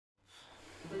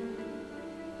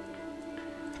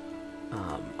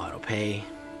Auto pay,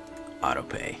 auto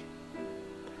pay.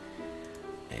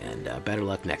 And better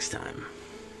luck next time.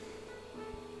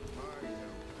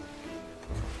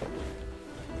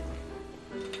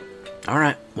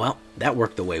 Alright, well, that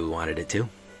worked the way we wanted it to.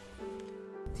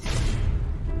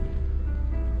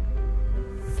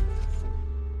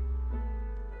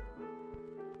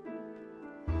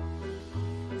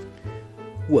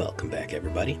 Welcome back,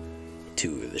 everybody,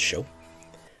 to the show.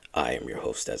 I am your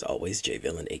host, as always, J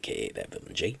Villain, aka That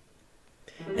Villain J.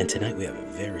 And tonight we have a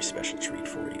very special treat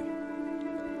for you.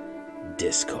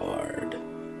 Discard.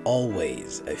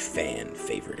 Always a fan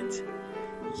favorite.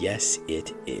 Yes,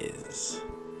 it is.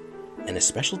 And a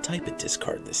special type of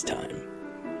discard this time.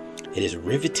 It is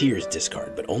Riveteers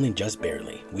discard, but only just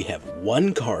barely. We have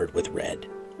one card with red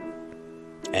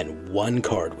and one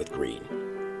card with green.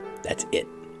 That's it.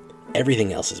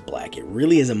 Everything else is black. It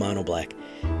really is a mono black.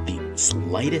 The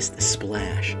slightest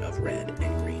splash of red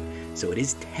and green. So it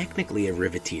is technically a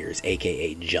Riveteers,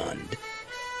 aka Jund.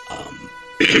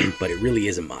 But it really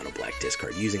is a mono black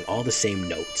discard, using all the same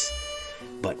notes,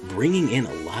 but bringing in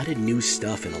a lot of new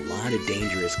stuff and a lot of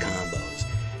dangerous combos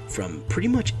from pretty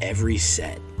much every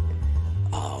set,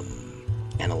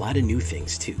 and a lot of new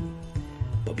things too.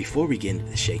 But before we get into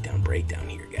the shakedown breakdown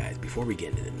here, guys, before we get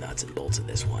into the nuts and bolts of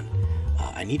this one,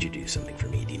 I need you to do something for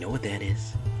me. Do you know what that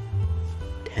is?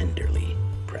 Tenderly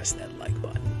press that like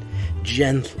button.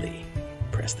 Gently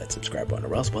press that subscribe button,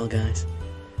 or else, well, guys,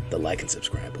 the like and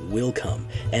subscribe will come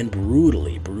and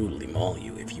brutally, brutally maul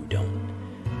you if you don't.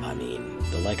 I mean,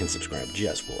 the like and subscribe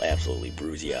just will absolutely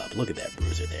bruise you up. Look at that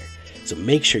bruiser there. So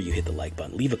make sure you hit the like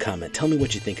button, leave a comment, tell me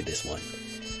what you think of this one,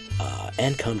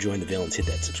 and come join the villains. Hit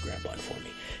that subscribe button for me.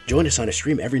 Join us on a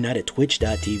stream every night at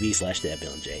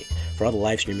twitch.tv/thatvillainej for all the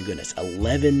live streaming goodness,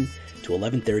 11 to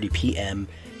 11:30 p.m.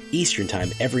 Eastern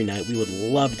time every night. We would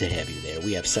love to have you there.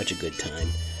 We have such a good time.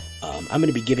 I'm going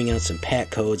to be giving out some pack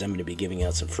codes. I'm going to be giving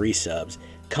out some free subs.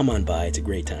 Come on by. It's a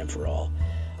great time for all.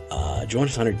 Join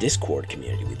us on our Discord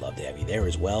community. We'd love to have you there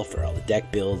as well for all the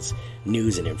deck builds,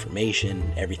 news and information.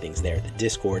 Everything's there at the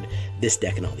Discord. This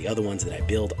deck and all the other ones that I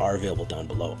build are available down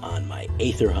below on my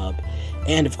AetherHub.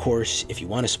 And of course, if you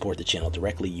want to support the channel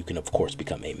directly, you can of course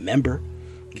become a member.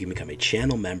 You can become a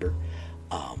channel member.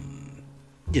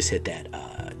 Just hit that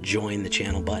join the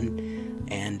channel button,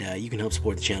 and you can help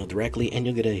support the channel directly, and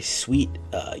you'll get a sweet,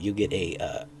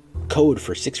 code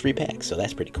for 6 free packs, so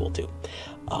that's pretty cool too.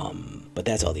 But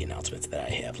that's all the announcements that I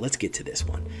have. Let's get to this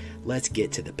one. Let's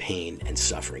get to the pain and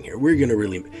suffering here. We're gonna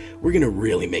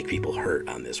really make people hurt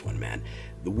on this one, man.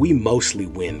 We mostly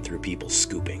win through people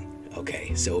scooping.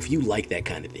 Okay, so if you like that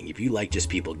kind of thing, if you like just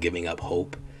people giving up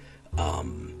hope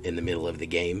in the middle of the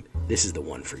game, this is the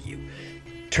one for you.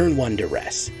 Turn 1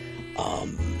 Duress.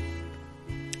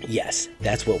 Yes,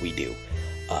 that's what we do.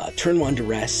 Turn 1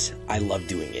 Duress, I love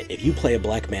doing it. If you play a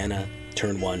black mana,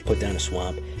 turn 1, put down a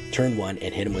swamp, turn 1,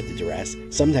 and hit him with the Duress,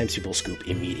 sometimes people scoop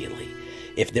immediately.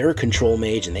 If they're a control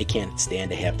mage and they can't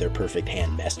stand to have their perfect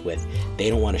hand messed with, they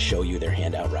don't want to show you their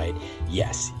hand outright,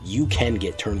 yes, you can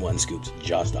get turn 1 scoops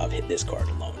just off hit this card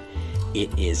alone.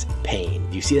 It is pain.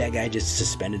 Do you see that guy just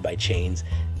suspended by chains?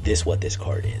 This what this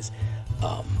card is.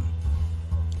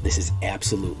 This is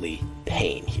absolutely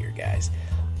pain here, guys.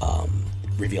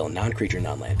 Reveal a non-creature,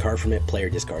 non-land card from it. Player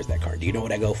discards that card. Do you know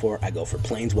what I go for? I go for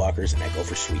planeswalkers and I go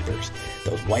for sweepers.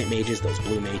 Those white mages, those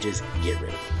blue mages, get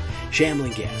rid of them.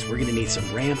 Shambling Ghast. We're going to need some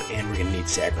ramp and we're going to need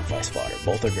sacrifice fodder.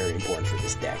 Both are very important for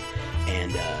this deck.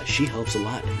 And she helps a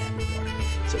lot in that regard.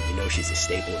 So you know she's a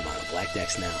staple in mono black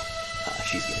decks now.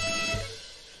 She's going to be here.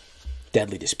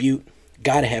 Deadly Dispute.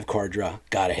 Gotta have card draw.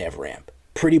 Gotta have ramp.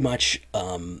 Pretty much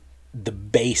the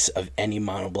base of any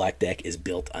mono black deck is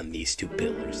built on these two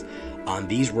pillars. On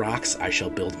these rocks, I shall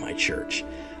build my church.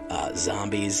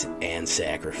 Zombies and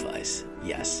sacrifice.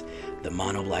 Yes, the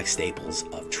mono black staples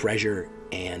of treasure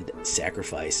and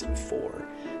sacrifice for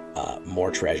more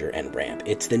treasure and ramp.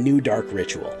 It's the new Dark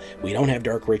Ritual. We don't have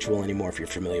Dark Ritual anymore. If you're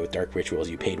familiar with Dark Rituals,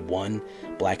 you paid 1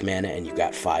 black mana and you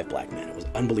got 5 black mana. It was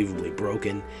unbelievably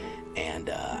broken. And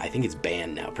I think it's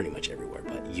banned now pretty much everywhere,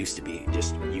 but it used to be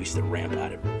just used to ramp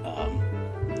out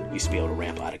of used to be able to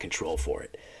ramp out of control for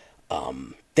it.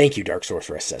 Thank you, Dark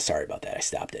Sorceress. Sorry about that. I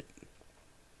stopped it.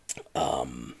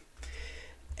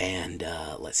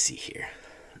 Let's see here.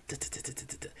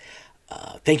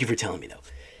 Thank you for telling me though.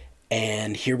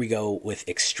 And here we go with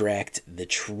Extract the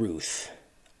Truth.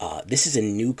 This is a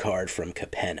new card from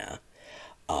Capenna.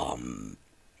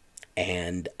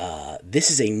 This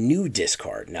is a new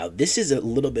discard. Now, this is a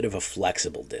little bit of a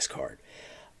flexible discard.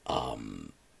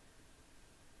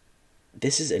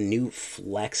 this is a new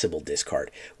flexible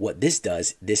discard. What this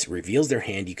does, this reveals their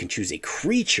hand. You can choose a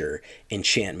creature,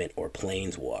 enchantment, or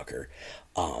planeswalker.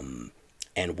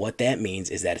 And what that means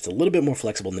is that it's a little bit more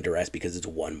flexible than Duress because it's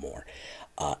one more.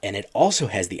 And it also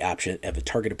has the option of a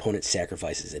target opponent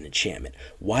sacrifices an enchantment.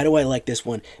 Why do I like this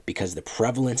one? Because the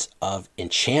prevalence of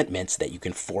enchantments that you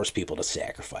can force people to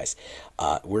sacrifice.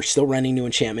 We're still running new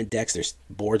enchantment decks. There's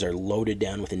boards are loaded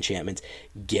down with enchantments.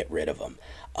 Get rid of them.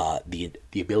 The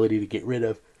ability to get rid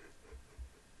of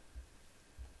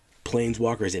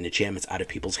planeswalkers and enchantments out of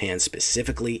people's hands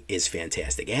specifically is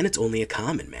fantastic. And it's only a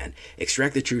common, man.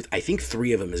 Extract the Truth, I think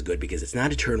 3 of them is good because it's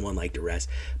not a turn 1 like Duress,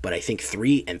 but I think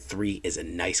 3 and 3 is a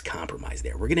nice compromise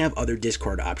there. We're going to have other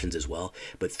discard options as well,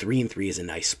 but 3 and 3 is a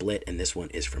nice split, and this one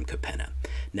is from Capenna.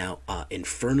 Now,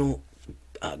 Infernal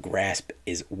Grasp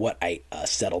is what I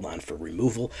settled on for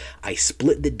removal. I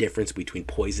split the difference between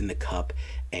Poison the Cup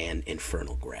and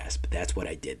Infernal Grasp. That's what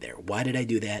I did there. Why did I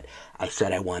do that? I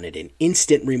said I wanted an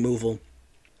instant removal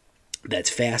that's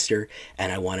faster,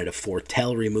 and I wanted a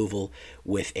foretell removal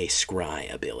with a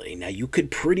scry ability. Now, you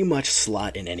could pretty much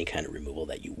slot in any kind of removal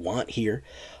that you want here.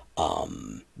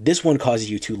 This one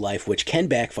causes you 2 life, which can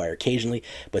backfire occasionally,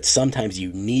 but sometimes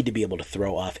you need to be able to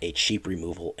throw off a cheap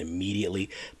removal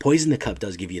immediately. Poison the Cup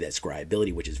does give you that scry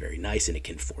ability, which is very nice, and it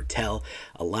can foretell.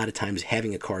 A lot of times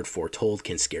having a card foretold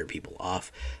can scare people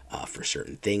off for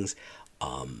certain things.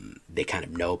 They kind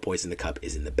of know Poison the Cup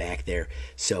is in the back there.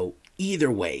 So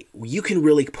either way, you can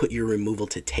really put your removal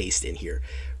to taste in here.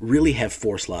 Really have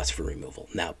 4 slots for removal.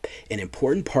 Now, an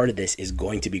important part of this is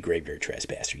going to be Graveyard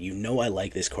Trespasser. You know I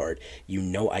like this card. You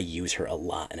know I use her a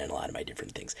lot in a lot of my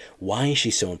different things. Why is she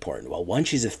so important? Well, 1,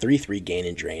 she's a 3/3 gain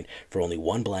and drain for only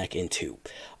 1 black and 2.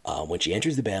 When she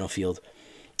enters the battlefield,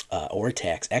 or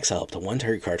attacks, exile up to 1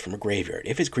 target card from a graveyard.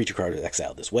 If its creature card is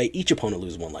exiled this way, each opponent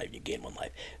loses 1 life, you gain 1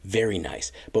 life. Very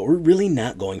nice. But we're really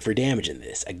not going for damage in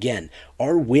this. Again,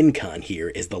 our win con here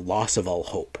is the loss of all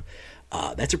hope.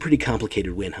 That's a pretty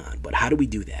complicated win con, but how do we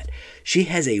do that? She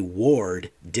has a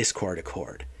ward, discard a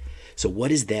card. So what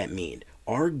does that mean?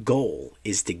 Our goal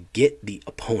is to get the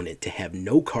opponent to have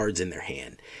no cards in their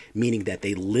hand, meaning that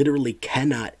they literally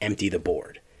cannot empty the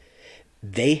board.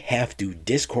 They have to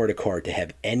discard a card to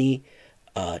have any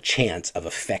chance of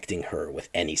affecting her with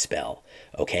any spell,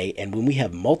 okay? And when we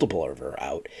have multiple of her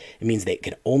out, it means they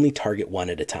can only target 1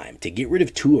 at a time. To get rid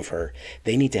of 2 of her,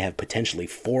 they need to have potentially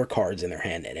 4 cards in their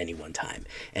hand at any one time.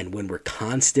 And when we're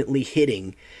constantly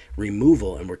hitting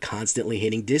removal and we're constantly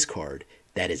hitting discard,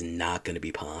 that is not going to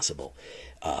be possible.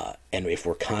 And if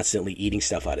we're constantly eating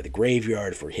stuff out of the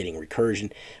graveyard, if we're hitting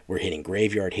recursion, we're hitting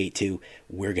graveyard hate too,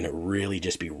 we're going to really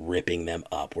just be ripping them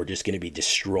up. We're just going to be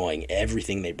destroying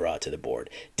everything they brought to the board.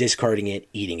 Discarding it,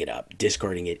 eating it up.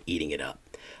 Discarding it, eating it up.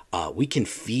 We can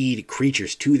feed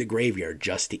creatures to the graveyard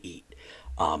just to eat.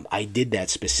 I did that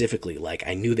specifically. Like,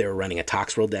 I knew they were running a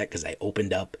Toxrill deck because I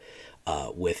opened up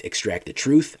with Extract the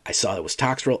Truth. I saw it was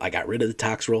Toxrill. I got rid of the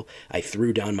Toxrill. I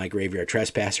threw down my Graveyard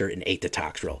Trespasser and ate the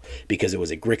Toxrill because it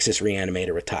was a Grixis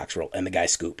Reanimator with Toxrill, and the guy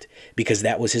scooped because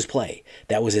that was his play.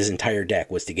 That was his entire deck,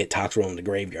 was to get Toxrill in the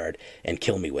graveyard and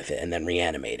kill me with it and then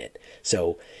reanimate it.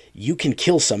 So you can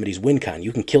kill somebody's win con.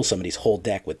 You can kill somebody's whole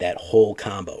deck with that whole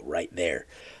combo right there.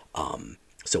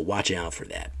 So watch out for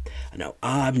that. Now,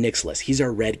 Ob Nixilis, he's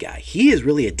our red guy. He is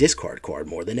really a discard card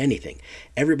more than anything.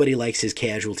 Everybody likes his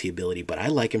casualty ability, but I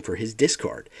like him for his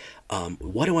discard.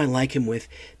 What do I like him with?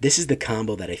 This is the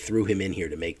combo that I threw him in here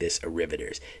to make this a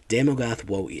Riveteers. Daemogoth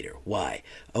Woe-Eater. Why?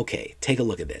 Okay, take a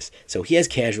look at this. So he has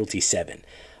casualty 7.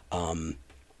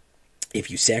 If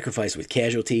you sacrifice with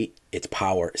casualty, it's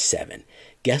power 7.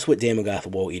 Guess what Daemogoth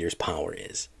Woe-Eater's power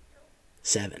is?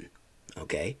 7.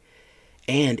 Okay?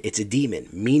 And it's a demon,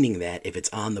 meaning that if it's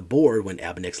on the board when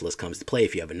Ob Nixilis comes to play,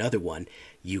 if you have another one,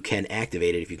 you can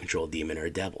activate it if you control a demon or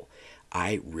a devil.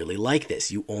 I really like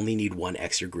this. You only need 1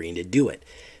 extra green to do it.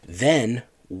 Then,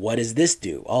 what does this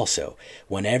do? Also,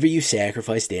 whenever you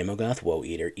sacrifice Daemogoth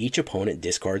Woe-Eater, each opponent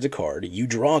discards a card, you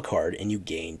draw a card, and you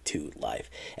gain 2 life.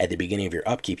 At the beginning of your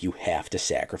upkeep, you have to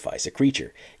sacrifice a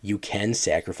creature. You can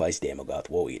sacrifice Daemogoth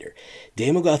Woe-Eater.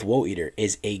 Daemogoth Woe-Eater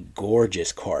is a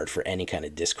gorgeous card for any kind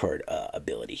of discard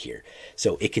ability here.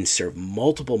 So it can serve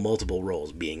multiple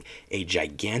roles, being a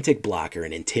gigantic blocker,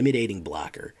 an intimidating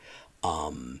blocker.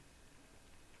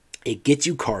 It gets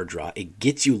you card draw, it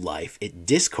gets you life, it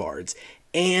discards,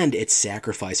 and it's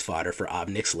sacrifice fodder for Ob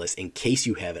Nixilis in case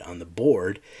you have it on the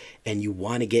board and you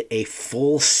want to get a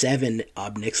full 7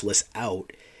 Ob Nixilis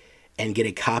out and get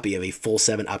a copy of a full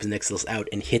 7 Ob Nixilis out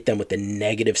and hit them with the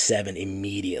 -7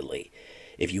 immediately.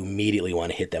 if you immediately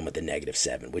want to hit them with the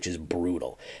 -7, which is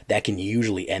brutal. That can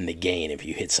usually end the game if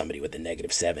you hit somebody with a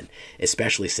 -7,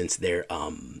 especially since they're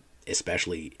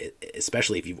especially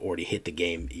if you've already hit the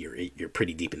game, you're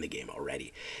pretty deep in the game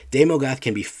already. Daemogoth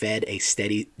can be fed a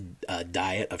steady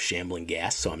diet of Shambling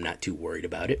Ghast, so I'm not too worried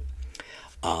about it.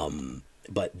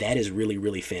 But that is really,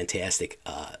 really fantastic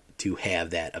to have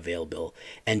that available.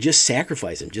 And just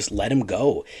sacrifice him. Just let him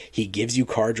go. He gives you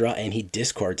card draw, and he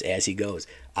discards as he goes.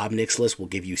 Ob Nixilis will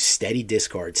give you steady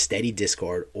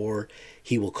discard, or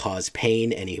he will cause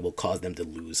pain, and he will cause them to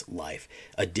lose life.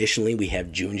 Additionally, we have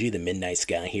Junji, the Midnight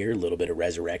Sky here. A little bit of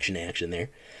resurrection action there.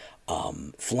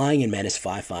 Flying and Menace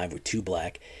 5/5 with 2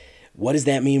 black. What does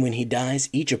that mean when he dies?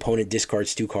 Each opponent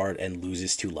discards 2 cards and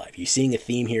loses 2 life. You seeing a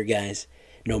theme here, guys?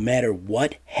 No matter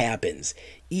what happens,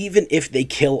 even if they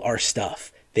kill our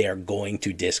stuff, they are going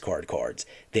to discard cards.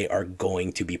 They are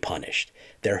going to be punished.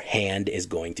 Their hand is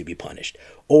going to be punished.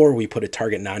 Or we put a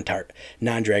target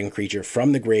non-dragon creature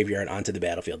from the graveyard onto the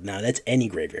battlefield. Now, that's any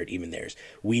graveyard, even theirs.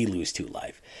 We lose 2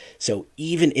 life. So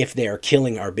even if they are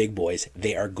killing our big boys,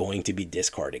 they are going to be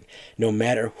discarding. No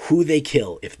matter who they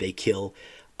kill, if they kill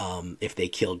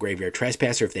Graveyard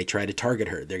Trespasser, if they try to target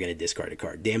her, they're going to discard a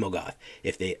card. Daemogoth,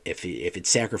 if it's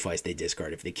sacrificed, they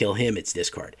discard. If they kill him, it's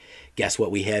discard. Guess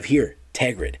what we have here?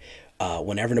 Tergrid.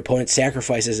 Whenever an opponent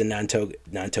sacrifices a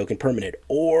non-token permanent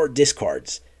or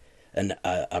discards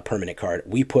a permanent card,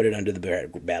 we put it under the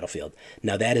battlefield.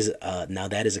 Now that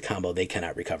is a combo they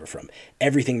cannot recover from.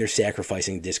 Everything they're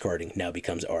sacrificing, discarding, now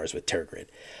becomes ours with Tergrid.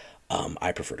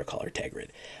 I prefer to call her Tergrid.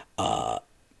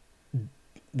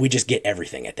 We just get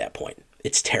everything at that point.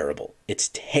 It's terrible. It's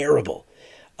terrible.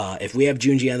 If we have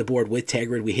Junji on the board with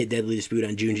Tergrid, we hit Deadly Dispute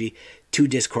on Junji. 2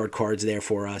 discard cards there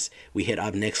for us. We hit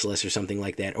Ob Nixilis or something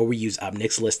like that. Or we use Ob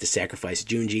Nixilis to sacrifice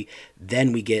Junji.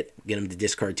 Then we get him to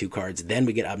discard 2 cards. Then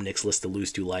we get Ob Nixilis to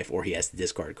lose 2 life, or he has to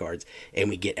discard cards. And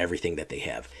we get everything that they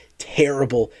have.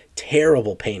 Terrible,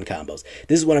 terrible pain combos.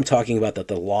 This is what I'm talking about, that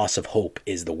the loss of hope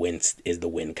is the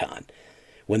win con.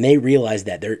 When they realize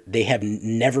that they have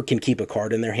never can keep a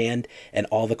card in their hand, and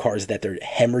all the cards that they're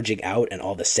hemorrhaging out and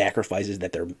all the sacrifices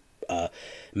that they're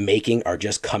making are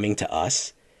just coming to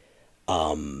us.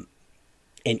 And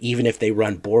even if they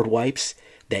run board wipes,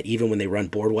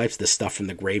 the stuff from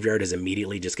the graveyard is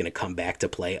immediately just going to come back to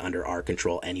play under our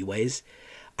control anyways.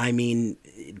 I mean,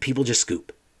 people just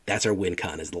scoop. That's our win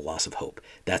con, is the loss of hope.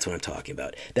 That's what I'm talking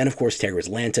about. Then, of course, Tergrid's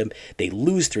Lantum. They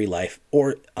lose 3 life,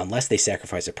 or unless they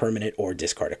sacrifice a permanent or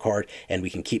discard a card, and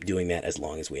we can keep doing that as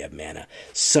long as we have mana.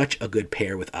 Such a good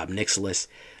pair with Ob Nixilis,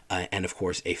 and, of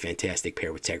course, a fantastic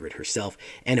pair with Tergrid herself.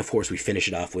 And, of course, we finish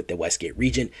it off with the Westgate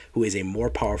Regent, who is a more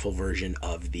powerful version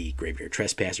of the Graveyard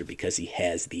Trespasser because he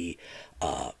has the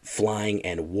flying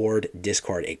and ward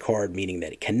discard a card, meaning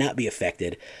that it cannot be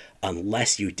affected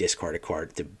unless you discard a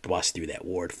card to bust through that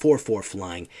ward. 4/4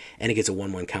 flying, and it gets a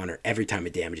 1/1 counter every time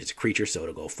it damages a creature, so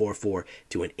it'll go 4/4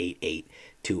 to an 8/8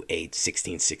 to a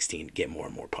 16/16, get more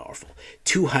and more powerful.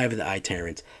 2 Hive of the Eye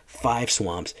Tyrants, 5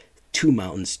 Swamps, 2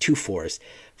 Mountains, 2 Forests,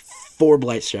 4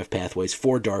 Blightstep Pathways,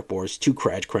 4 Darkbores, 2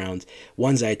 Cragcrowns,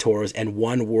 1 Ziatoras, and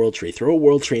 1 World Tree. Throw a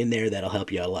World Tree in there, that'll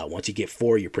help you out a lot. Once you get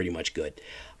 4, you're pretty much good.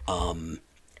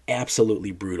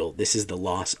 Absolutely brutal. This is the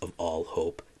loss of all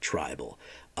hope tribal.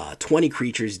 20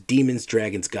 creatures, demons,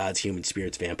 dragons, gods, humans,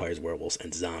 spirits, vampires, werewolves,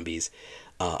 and zombies.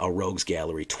 A rogues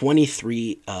gallery.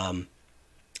 23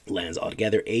 lands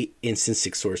altogether. 8 instants,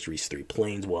 6 sorceries, 3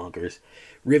 planeswalkers.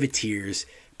 Riveteers.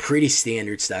 Pretty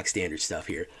stock standard stuff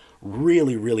here.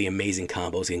 Really, really amazing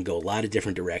combos. Can go a lot of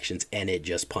different directions, and it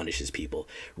just punishes people.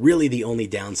 Really, the only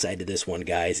downside to this one,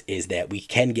 guys, is that we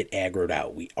can get aggroed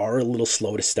out. We are a little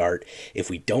slow to start. If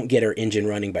we don't get our engine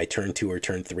running by turn 2 or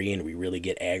turn 3 and we really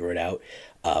get aggroed out,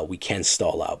 we can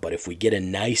stall out. But if we get a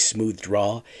nice, smooth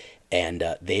draw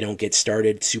and they don't get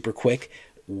started super quick,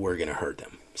 we're going to hurt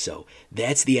them. So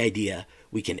that's the idea.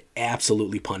 We can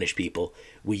absolutely punish people.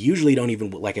 We usually don't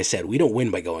even, like I said, we don't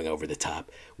win by going over the top.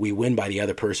 We win by the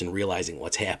other person realizing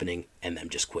what's happening and them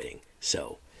just quitting.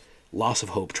 So, loss of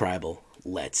hope tribal.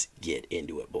 Let's get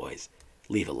into it, boys.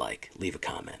 Leave a like, leave a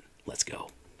comment. Let's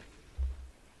go.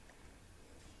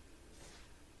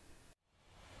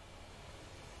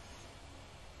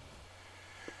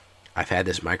 I've had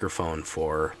this microphone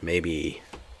for maybe,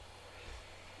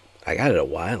 I got it a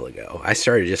while ago. I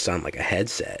started just on like a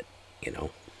headset, you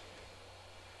know.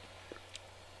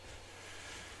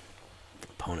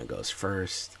 Opponent goes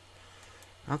first.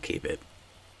 I'll keep it.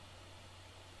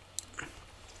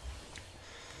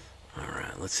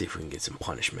 Alright, let's see if we can get some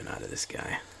punishment out of this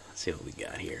guy. Let's see what we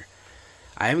got here.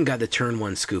 I haven't got the turn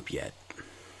 1 scoop yet.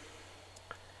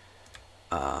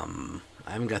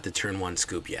 I haven't got the turn 1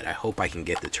 scoop yet. I hope I can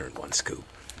get the turn 1 scoop.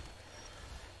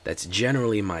 That's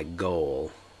generally my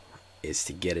goal, is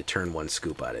to get a turn 1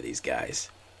 scoop out of these guys.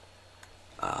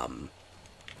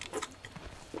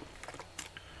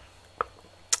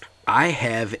 I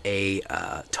have a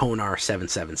Tonar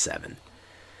 777.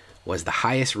 Was the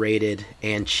highest rated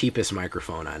and cheapest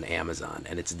microphone on Amazon,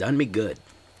 and it's done me good.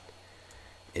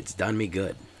 It's done me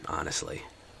good, honestly.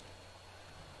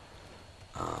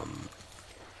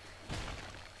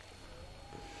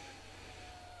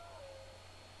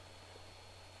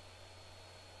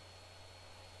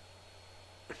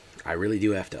 I really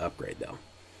do have to upgrade, though.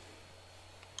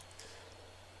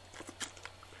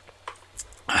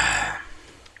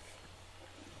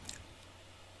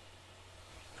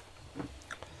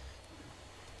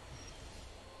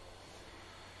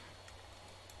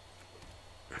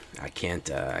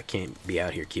 I can't be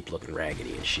out here keep looking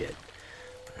raggedy and shit.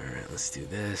 Alright, let's do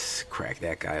this. Crack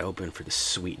that guy open for the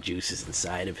sweet juices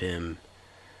inside of him.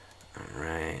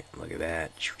 Alright, look at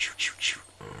that.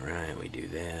 Alright, we do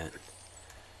that.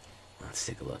 Let's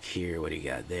take a look here. What do you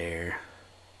got there?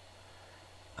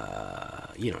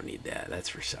 You don't need that. That's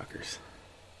for suckers.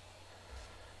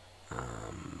 Let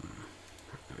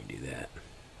me do that.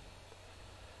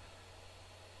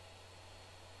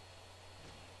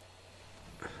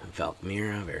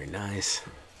 Valkmira, very nice.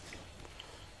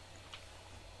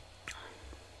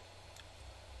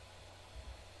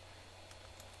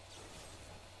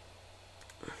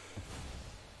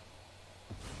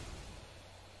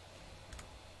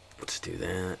 Let's do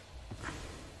that.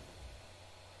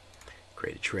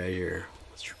 Create a treasure.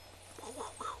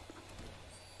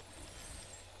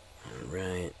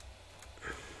 Alright.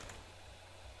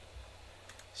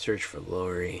 Search for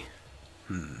glory.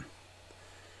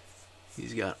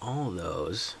 He's got all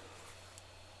those.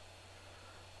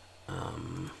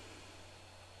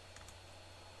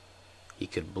 He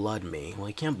could blood me. Well,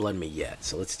 he can't blood me yet,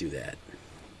 so let's do that.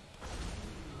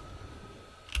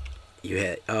 You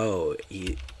had... Oh,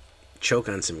 you choke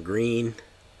on some green.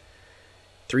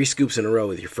 3 scoops in a row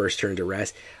with your first turn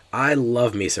Duress. I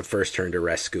love me some first turn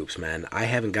Duress scoops, man. I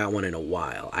haven't got one in a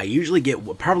while. I usually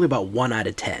get probably about 1 out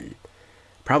of 10.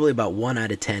 Probably about 1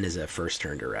 out of 10 is a first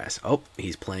turn Duress. Oh,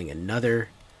 he's playing another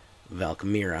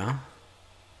Valkmira.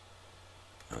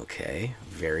 Okay,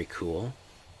 very cool.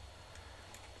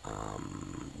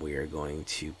 We are going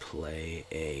to play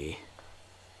a...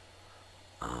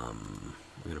 we're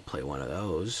going to play one of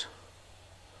those.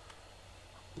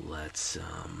 Let's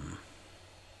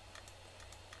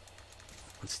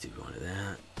do one of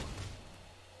that.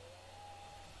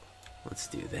 Let's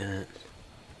do that.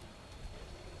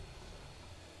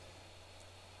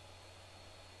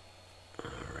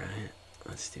 Alright,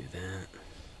 let's do that.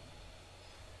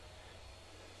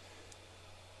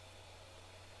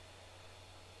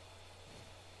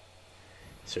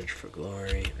 Search for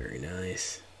glory, very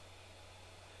nice.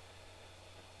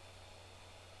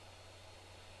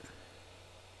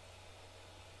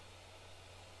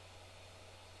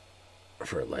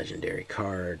 For a legendary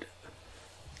card.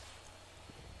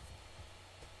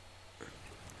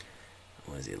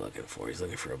 What is he looking for? He's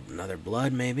looking for another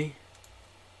blood, maybe?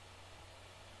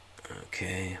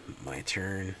 Okay, my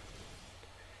turn.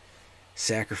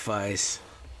 Sacrifice.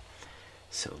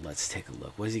 So let's take a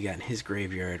look. What has he got in his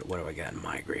graveyard? What do I got in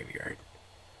my graveyard?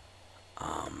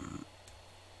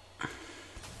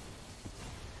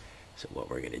 So what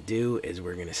we're going to do is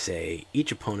we're going to say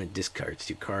each opponent discards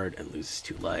 2 cards and loses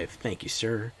 2 life. Thank you,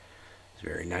 sir. It's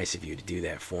very nice of you to do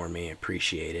that for me. I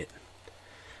appreciate it.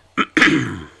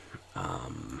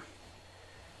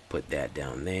 Put that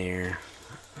down there.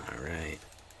 Alright.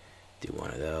 Do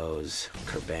one of those.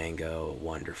 Kerbango.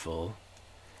 Wonderful.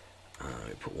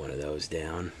 We put one of those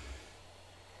down.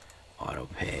 Auto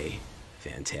pay.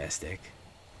 Fantastic.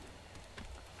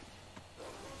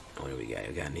 What do we got?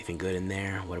 We got anything good in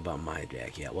there? What about my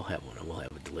deck? Yeah, we'll have one. We'll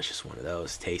have a delicious one of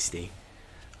those. Tasty.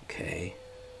 Okay.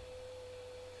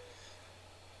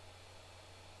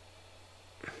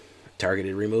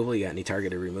 Targeted removal. You got any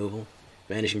targeted removal?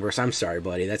 Vanishing Burst. I'm sorry,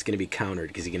 buddy. That's going to be countered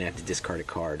because you're going to have to discard a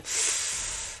card.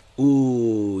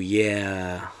 Ooh,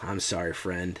 yeah. I'm sorry,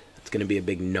 friend. It's going to be a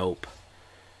big nope.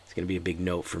 It's going to be a big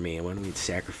nope for me. I want to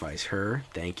sacrifice her.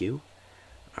 Thank you.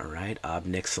 Alright. Ob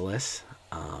Nixilis.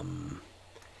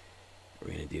 We're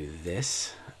going to do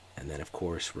this. And then, of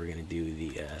course, we're going to do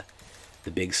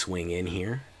the big swing in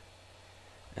here.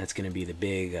 That's going to be the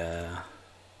big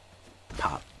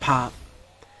pop, pop.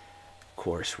 Of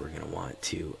course, we're going to want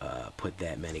to put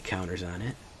that many counters on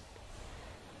it.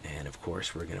 And, of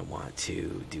course, we're going to want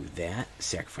to do that.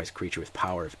 Sacrifice creature with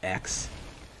power of X.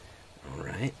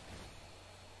 Alright.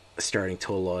 Starting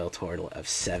total of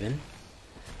 7.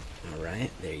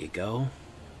 Alright, there you go.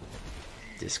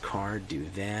 Discard, do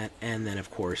that. And then,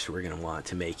 of course, we're going to want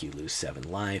to make you lose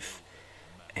 7 life.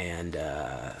 And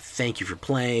thank you for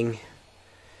playing.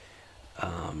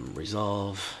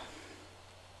 Resolve.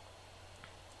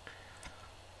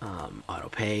 Auto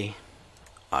pay.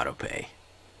 Auto pay.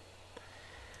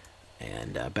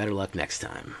 And better luck next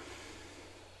time.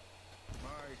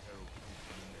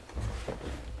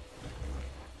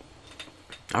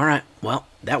 Alright, well,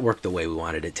 that worked the way we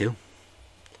wanted it to.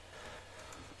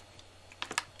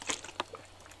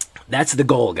 That's the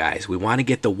goal, guys. We want to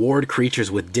get the ward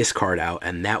creatures with discard out,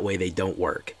 and that way they don't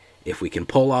work. If we can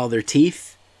pull all their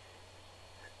teeth,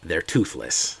 they're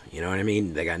toothless. You know what I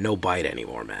mean? They got no bite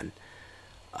anymore, man.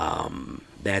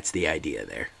 That's the idea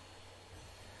there.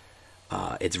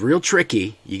 It's real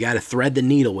tricky. You got to thread the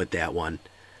needle with that one.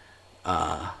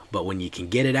 But when you can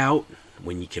get it out,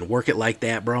 when you can work it like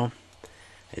that, bro,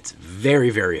 it's very,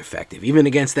 very effective. Even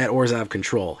against that Orzhov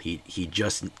control, he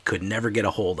just could never get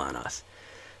a hold on us.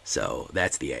 So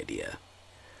that's the idea.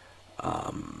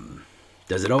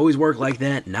 Does it always work like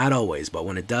that? Not always, but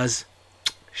when it does,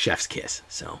 chef's kiss.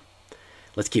 So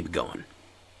let's keep it going.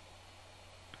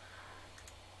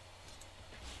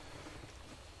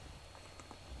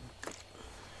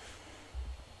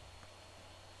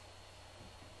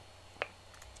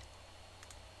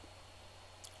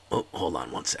 Oh, hold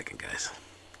on 1 second, guys.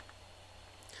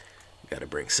 Got to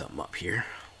bring something up here.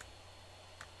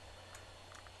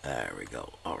 There we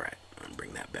go. All right. I'll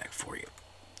bring that back for you.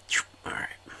 All right.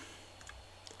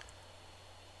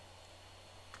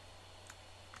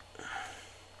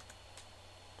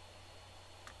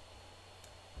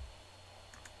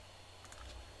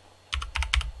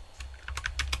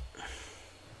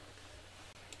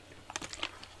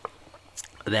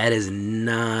 That is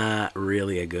not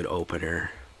really a good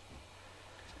opener.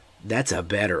 That's a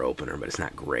better opener, but it's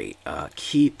not great.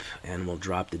 Keep, and we'll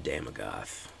drop the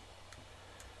Daemogoth.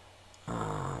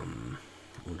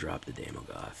 We'll drop the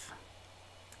Daemogoth.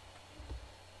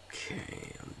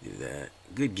 Okay, I'll do that.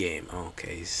 Good game.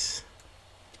 Okay.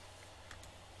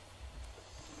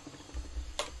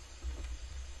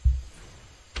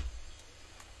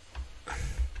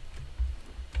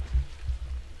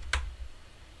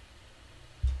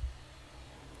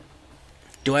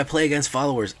 Do I play against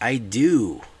followers? I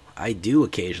do. I do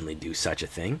occasionally do such a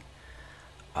thing.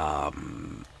 Let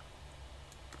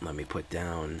me put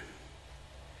down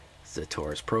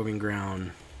Ziatora's Proving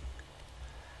Ground.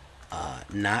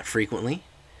 Not frequently.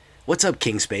 What's up,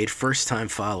 King Spade? First time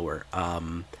follower.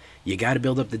 You got to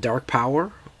build up the dark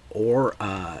power, or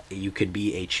you could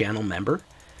be a channel member.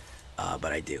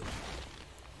 But I do.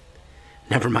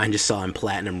 Never mind, just saw him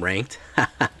platinum ranked.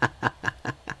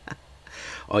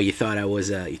 Oh, you thought I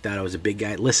was a big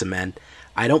guy? Listen, man,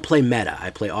 I don't play meta. I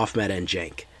play off meta and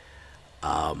jank.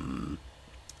 I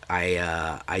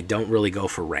don't really go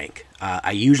for rank.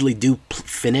 I usually do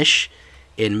finish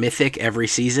in Mythic every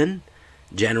season,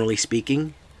 generally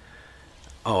speaking.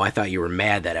 Oh, I thought you were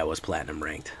mad that I was platinum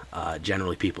ranked.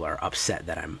 Generally, people are upset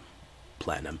that I'm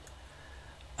platinum.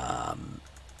 I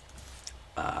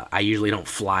usually don't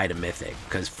fly to Mythic,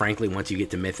 because frankly, once you get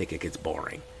to Mythic, it gets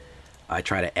boring. I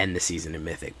try to end the season in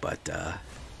Mythic, but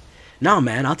no,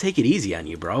 man, I'll take it easy on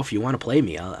you, bro. If you want to play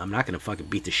me, I'm not going to fucking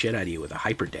beat the shit out of you with a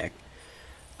hyper deck.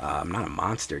 I'm not a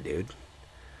monster, dude.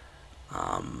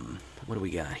 What do we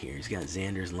got here? He's got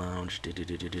Xander's Lounge. Yeah,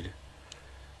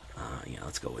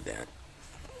 let's go with that.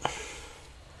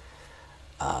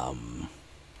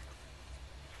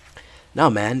 No,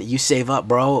 man, you save up,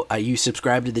 bro. You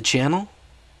subscribe to the channel?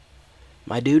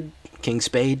 My dude, King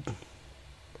Spade.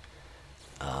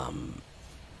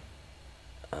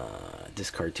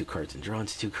 Discard 2 cards and draw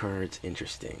into 2 cards.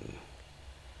 Interesting.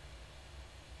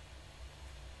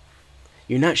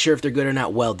 You're not sure if they're good or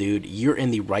not? Well, dude, you're in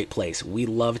the right place. We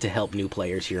love to help new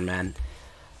players here, man.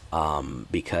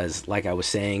 Because, like I was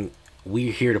saying,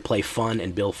 we're here to play fun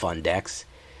and build fun decks.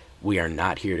 We are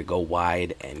not here to go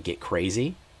wide and get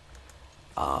crazy.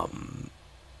 I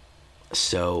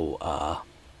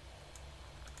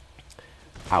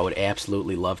would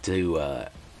absolutely love to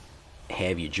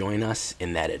have you join us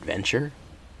in that adventure.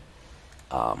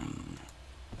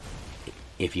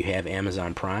 If you have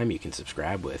Amazon Prime, you can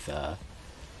subscribe with,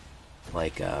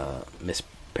 like Miss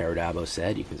Paradabo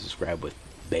said, you can subscribe with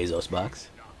Bezos bucks.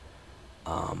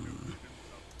 Alright,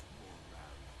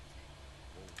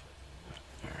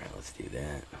 let's do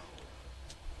that.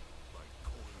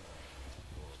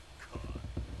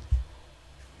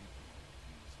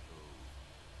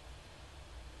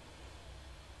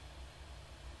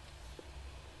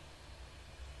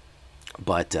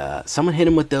 But someone hit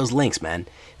him with those links, man.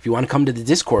 If you want to come to the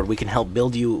Discord, we can help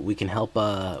build you. We can help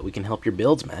your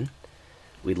builds, man.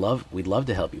 We'd love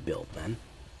to help you build, man.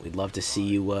 We'd love to see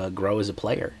you grow as a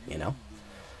player, you know.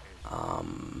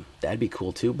 That'd be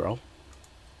cool too, bro.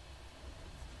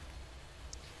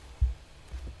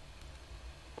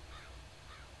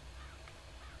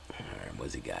 Alright,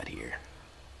 what's he got here?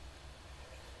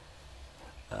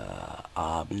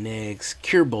 Ob Nixilis,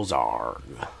 Kurbozarg.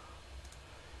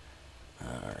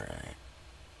 Alright.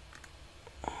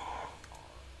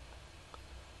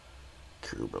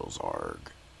 Kurbozarg.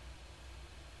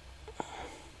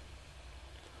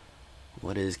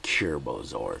 What is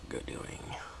Kurbozarg doing?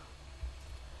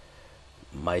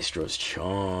 Maestro's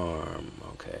Charm.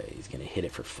 Okay, he's gonna hit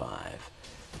it for 5.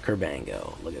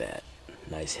 Kerbango. Look at that.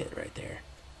 Nice hit right there.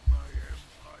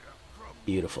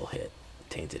 Beautiful hit.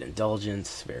 Tainted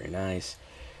Indulgence. Very nice.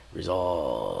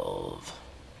 Resolve.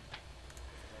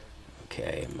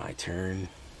 Okay, my turn.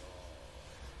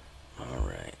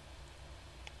 Alright.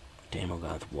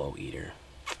 Daemogoth Woe-Eater.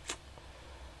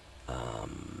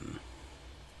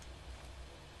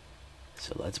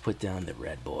 So let's put down the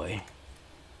red boy.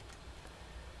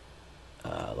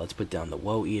 Let's put down the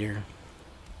Woe-Eater.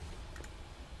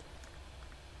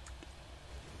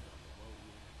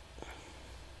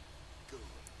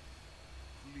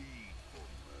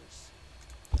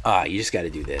 You just got to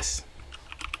do this.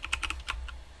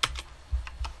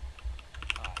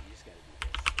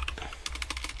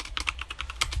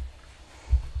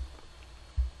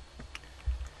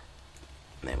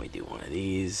 And then we do one of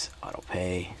these, auto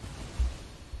pay.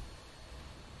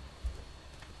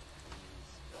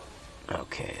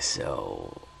 Okay,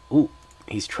 so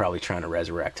he's probably trying to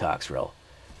resurrect Toxrill,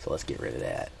 so let's get rid of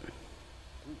that.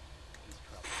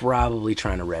 Probably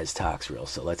trying to res Toxrill,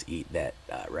 so let's eat that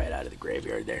right out of the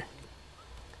graveyard there.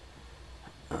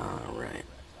 Alright.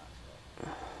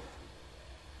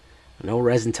 No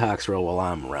resin Toxrill while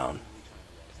I'm around.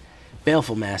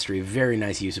 Baleful Mastery, very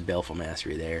nice use of Baleful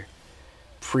Mastery there.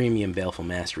 Premium Baleful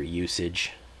Mastery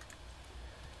usage.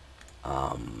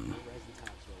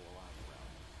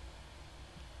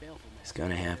 He's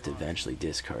gonna have to eventually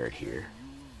discard here.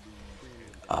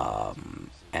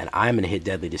 And I'm gonna hit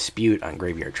Deadly Dispute on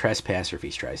Graveyard Trespasser if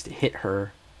he tries to hit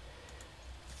her.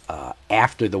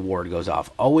 After the ward goes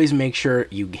off. Always make sure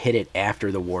you hit it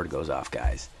after the ward goes off,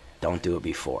 guys. Don't do it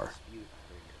before.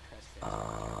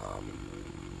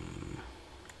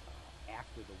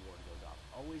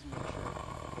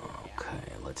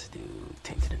 Okay, let's do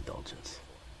Tainted Indulgence.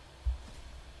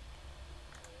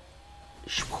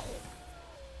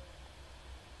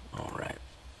 Alright.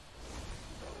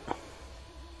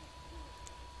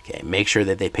 Okay, make sure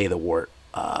that they pay the wart.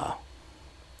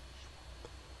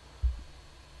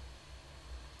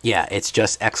 Yeah, it's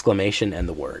just exclamation and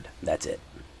the word. That's it.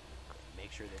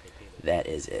 That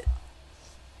is it.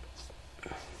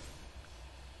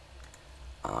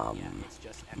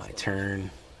 My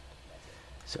turn.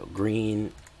 So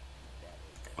green.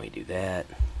 We do that.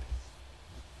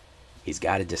 He's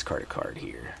got to discard a card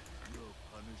here.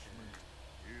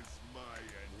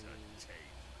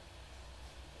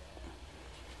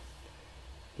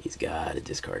 He's got to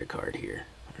discard a card here,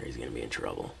 or he's going to be in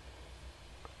trouble.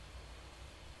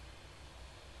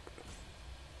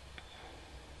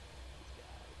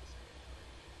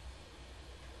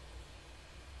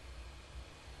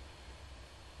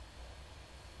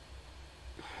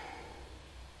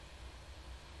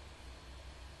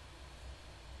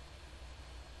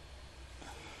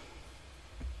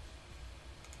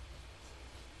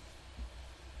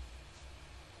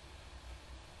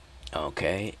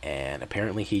 Okay, and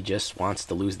apparently he just wants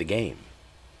to lose the game.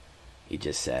 He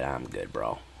just said, "I'm good,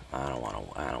 bro. I don't want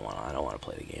to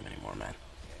play the game anymore, man.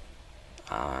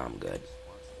 I'm good."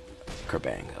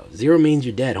 Kerbango. 0 means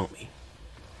you're dead, homie.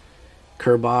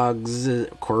 Kurbozarg.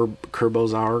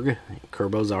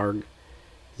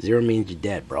 0 means you're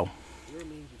dead, bro.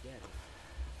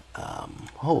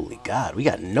 Holy God, we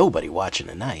got nobody watching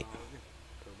tonight.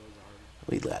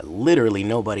 We got literally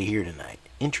nobody here tonight.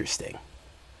 Interesting.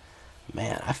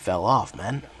 Man, I fell off,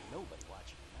 man.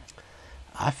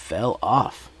 I fell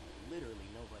off.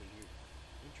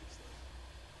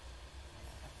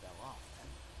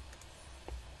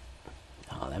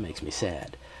 Oh, that makes me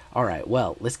sad. Alright,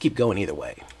 well, let's keep going either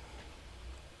way.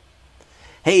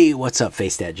 Hey, what's up,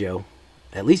 Face That Joe?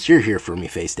 At least you're here for me,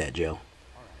 Face That Joe.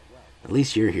 At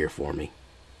least you're here for me.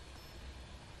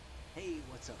 Hey,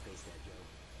 what's up, Face That Joe?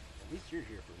 At least you're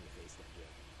here for me, Face That Joe.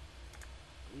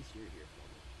 At least you're here for me.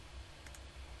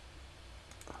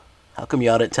 How come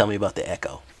y'all didn't tell me about the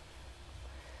Echo?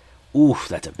 Oof,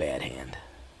 that's a bad hand.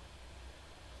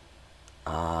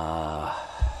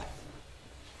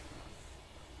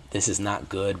 This is not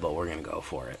good, but we're gonna go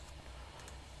for it.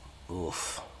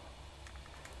 Oof.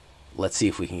 Let's see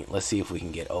if we can. Let's see if we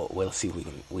can get. Oh, well, let's see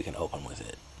if we can open with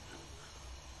it.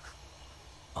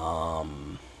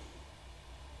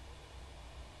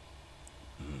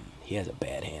 He has a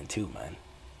bad hand too, man.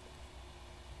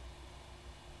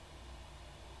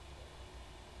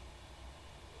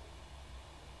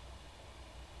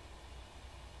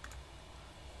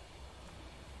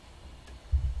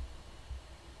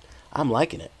 I'm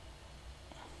liking it.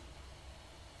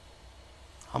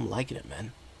 I'm liking it,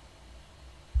 man.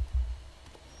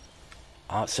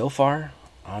 So far,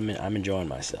 I'm enjoying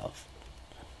myself.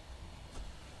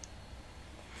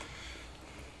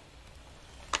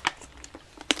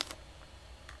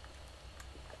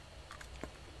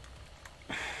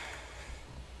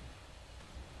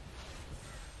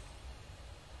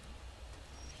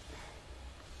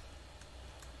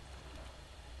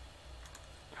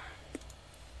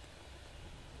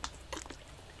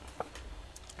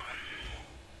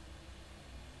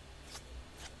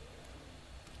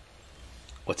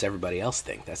 What's everybody else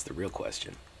think? That's the real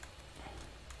question.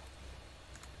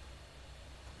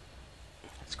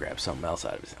 Let's grab something else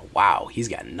out of his. Wow, he's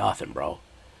got nothing, bro.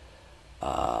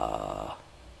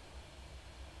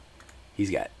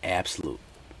 He's got absolute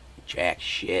jack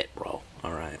shit, bro.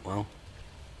 All right, well,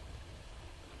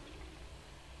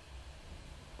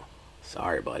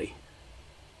 sorry, buddy.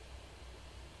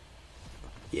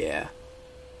 Yeah,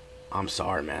 I'm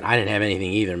sorry, man. I didn't have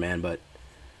anything either, man. But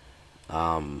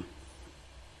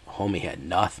homie had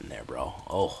nothing there, bro.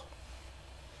 Oh.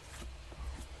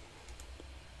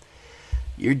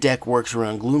 Your deck works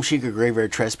around Gloomseeker,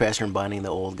 Graveyard Trespasser, and Binding the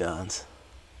Old Gods.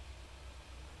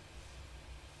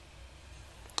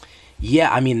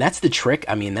 Yeah, I mean, that's the trick.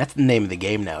 I mean, that's the name of the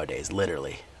game nowadays,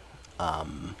 literally.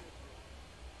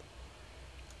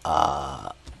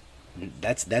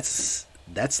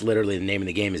 That's literally the name of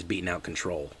the game, is beating out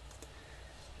control.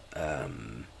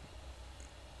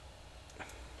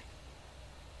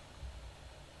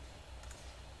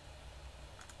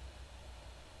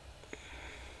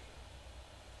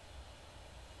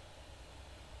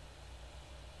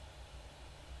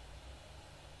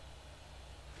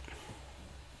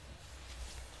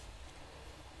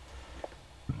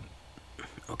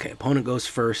 Okay, opponent goes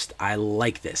first. I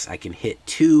like this. I can hit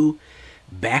 2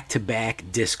 back-to-back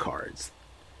discards.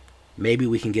 Maybe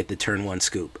we can get the turn 1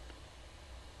 scoop.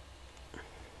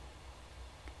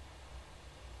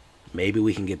 Maybe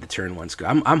we can get the turn 1 scoop.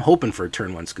 I'm hoping for a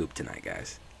turn 1 scoop tonight,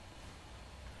 guys.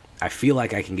 I feel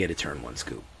like I can get a turn 1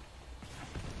 scoop.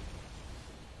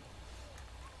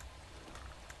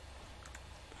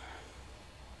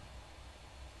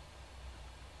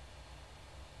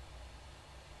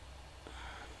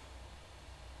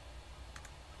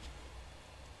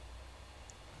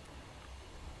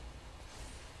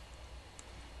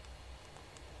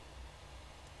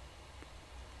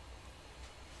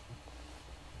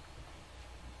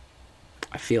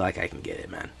 I feel like I can get it,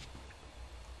 man.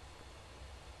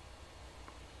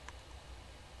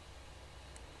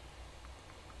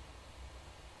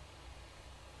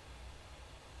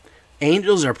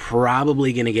 Angels are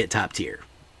probably going to get top tier,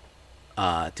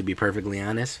 to be perfectly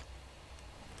honest.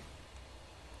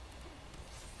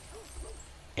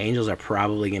 Angels are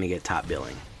probably going to get top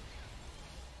billing.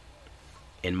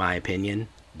 In my opinion,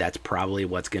 that's probably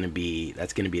what's going to be,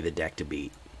 that's going to be the deck to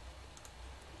beat.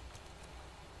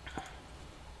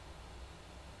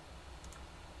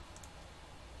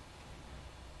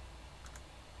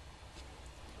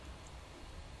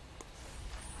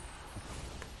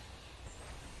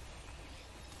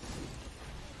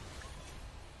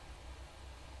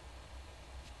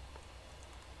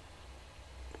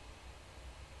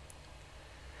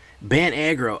 Ban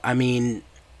aggro. I mean,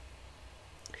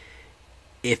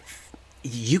 if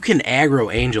you can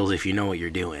aggro angels if you know what you're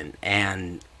doing,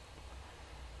 and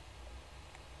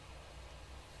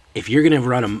if you're gonna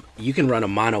run you can run a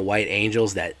mono white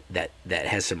angels that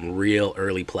has some real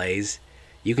early plays.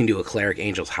 You can do a cleric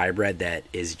angels hybrid that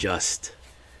is just,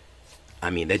 I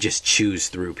mean, that just chews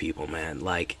through people, man.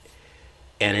 Like,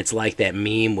 and it's like that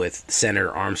meme with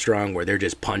Senator Armstrong where they're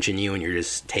just punching you and you're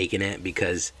just taking it,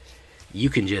 because you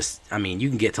can just, I mean, you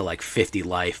can get to like 50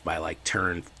 life by like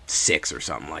turn 6 or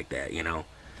something like that, you know?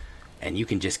 And you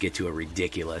can just get to a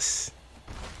ridiculous,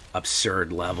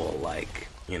 absurd level, like,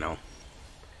 you know?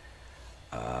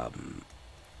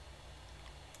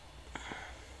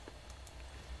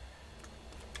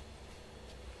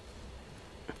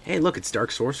 Hey, look, it's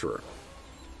Dark Sorcerer.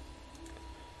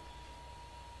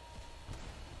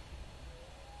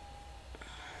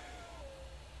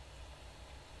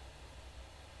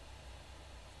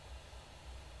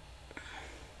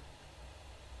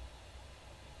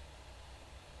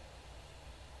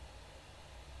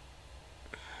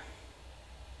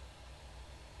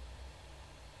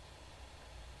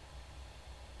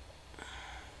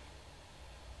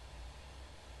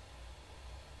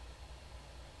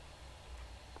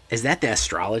 Is that the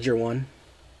astrologer one?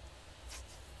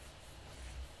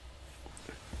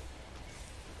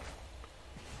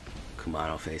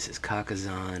 Kumano faces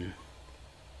Kakazan.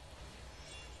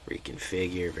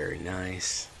 Reconfigure, very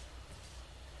nice.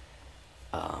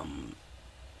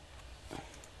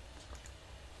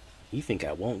 You think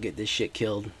I won't get this shit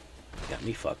killed? Got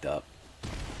me fucked up.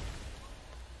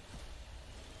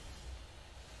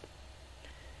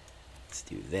 Let's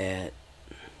do that.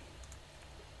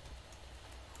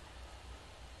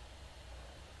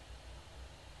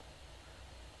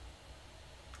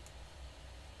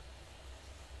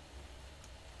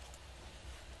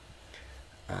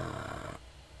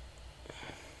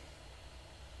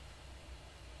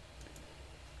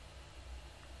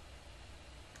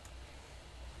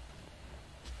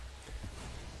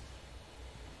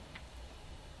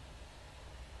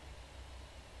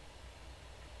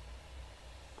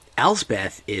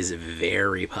 Elspeth is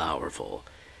very powerful.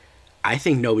 I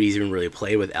think nobody's even really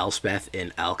played with Elspeth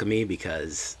in Alchemy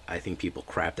because I think people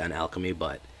crapped on Alchemy,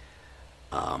 but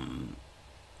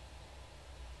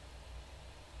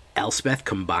Elspeth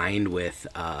combined with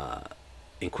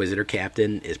Inquisitor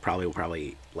Captain is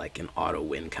probably like an auto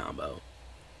win combo.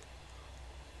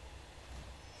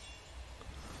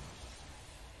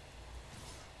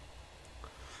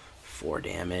 Four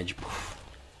damage.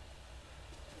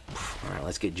 Alright,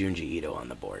 let's get Junji Ito on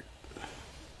the board.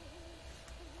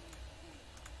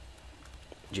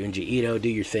 Junji Ito, do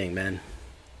your thing, man.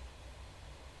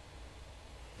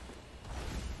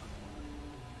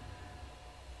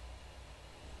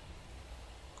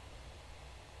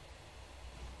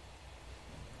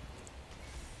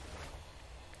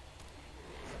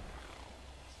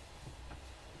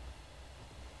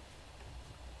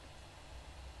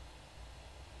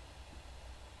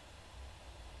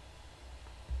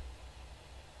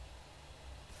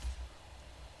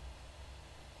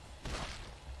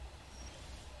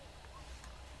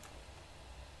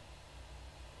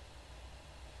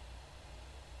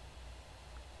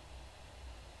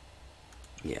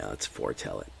 Yeah, let's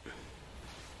foretell it.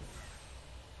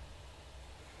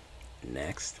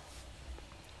 Next.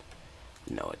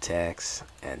 No attacks.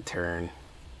 End turn.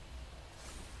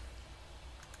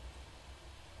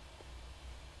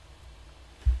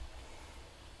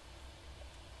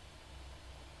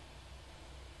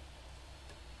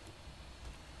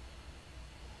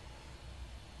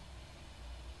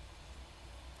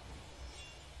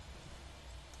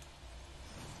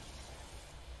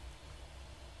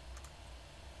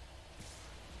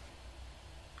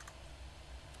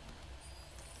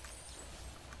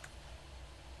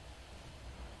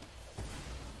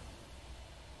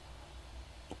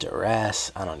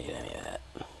 Duress. I don't need any of that.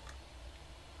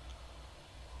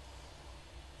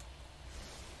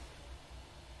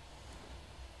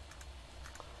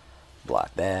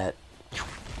 Block that.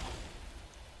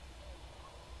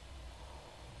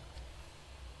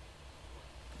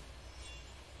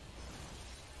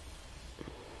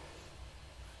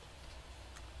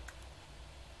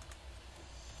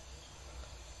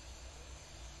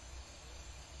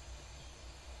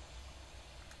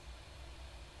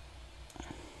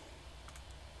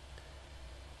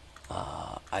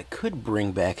 I could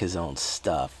bring back his own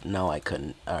stuff. No, I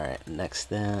couldn't. Alright, next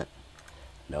that.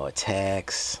 No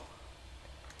attacks.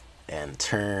 And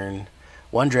turn.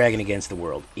 One dragon against the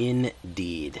world.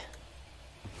 Indeed.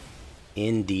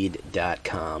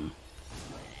 Indeed.com.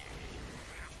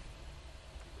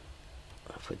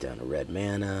 I'll put down a red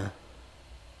mana.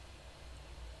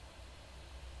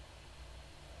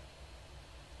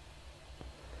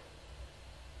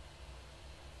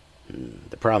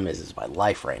 The problem is my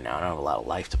life right now. I don't have a lot of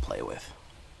life to play with.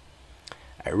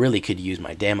 I really could use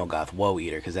my Daemogoth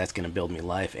Woe-Eater because that's going to build me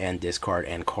life and discard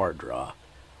and card draw.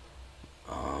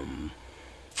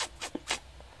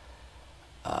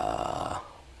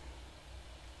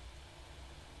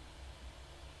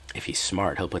 If he's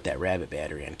smart, he'll put that rabbit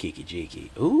battery on Kiki Jiki.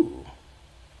 Ooh.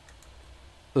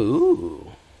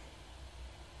 Ooh.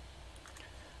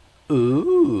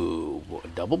 Ooh.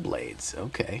 Double blades.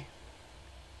 Okay.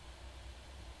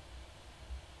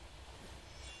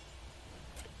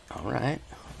 Alright.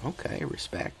 Okay,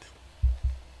 respect.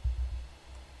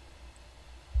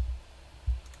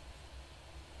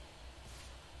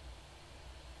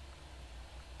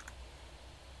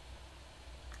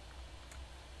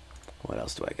 What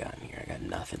else do I got in here? I got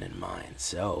nothing in mind.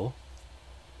 So,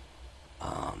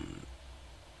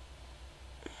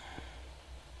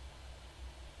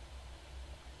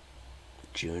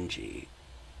 Junji.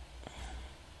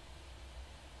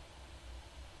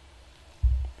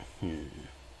 Is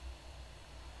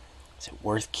it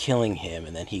worth killing him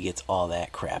and then he gets all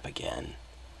that crap again?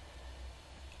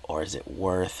 Or is it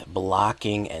worth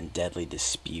blocking and deadly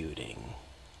disputing?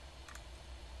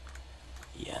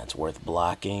 Yeah, it's worth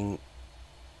blocking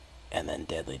and then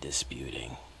deadly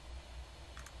disputing.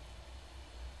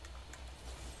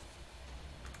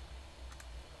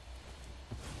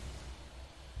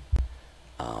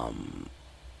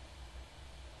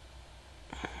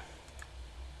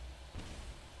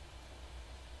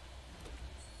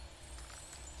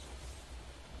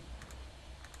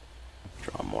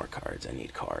 Draw more cards. I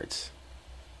need cards.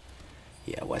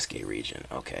 Yeah, Westgate Regent.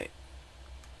 Okay.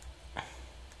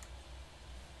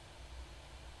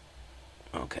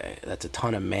 Okay, that's a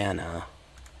ton of mana.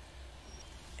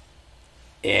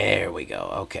 There we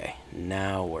go. Okay,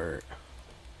 now we're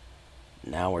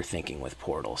thinking with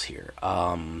portals here.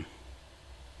 Now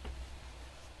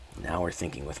we're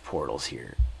thinking with portals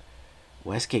here.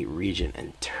 Westgate Regent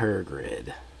and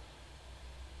Tergrid.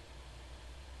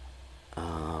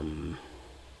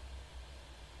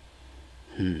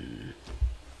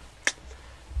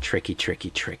 Tricky, tricky,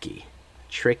 tricky.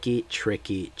 Tricky,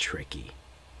 tricky, tricky.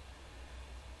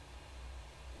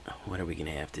 What are we going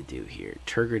to have to do here?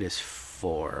 Tergrid is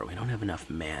 4. We don't have enough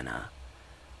mana.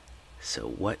 So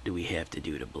what do we have to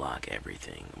do to block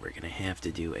everything? We're going to have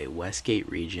to do a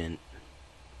Westgate Regent.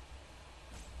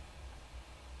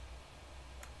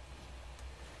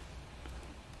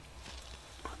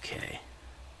 Okay.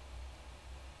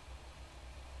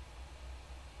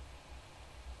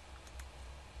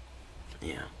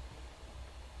 Yeah.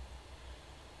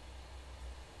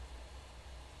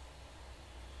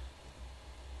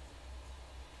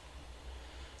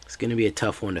 It's going to be a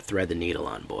tough one to thread the needle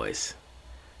on, boys.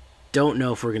 Don't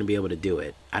know if we're going to be able to do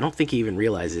it. I don't think he even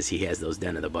realizes he has those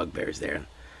Den of the Bugbears there.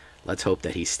 Let's hope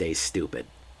that he stays stupid.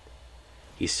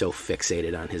 He's so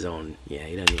fixated on his own. Yeah,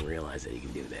 he doesn't even realize that he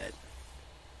can do that.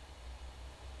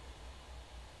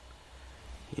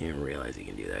 He didn't realize he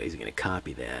can do that. He's going to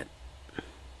copy that.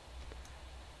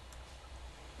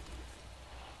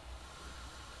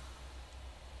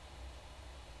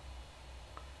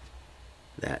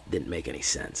 That didn't make any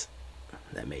sense.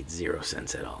 That made 0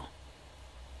 sense at all.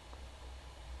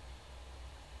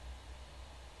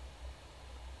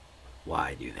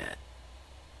 Why do that?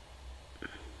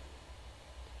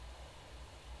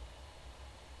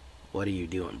 What are you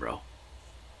doing, bro?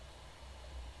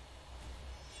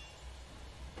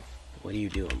 What are you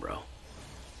doing, bro?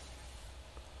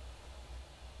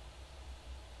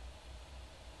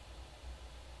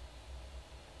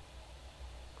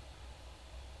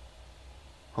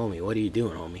 Homie, what are you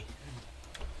doing, homie?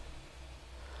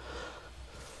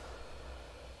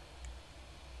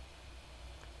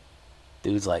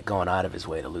 Dude's like going out of his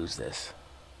way to lose this.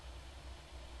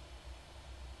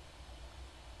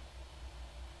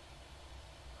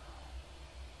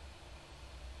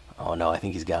 Oh no, I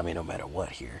think he's got me no matter what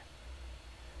here.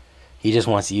 He just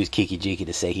wants to use Kiki Jiki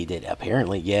to say he did.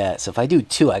 Apparently, yeah. So if I do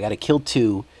 2, I got to kill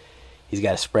 2. He's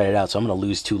got to spread it out, so I'm going to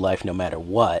lose 2 life no matter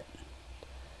what.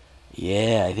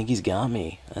 Yeah, I think he's got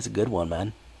me. That's a good one,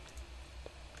 man.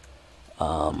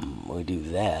 We do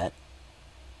that.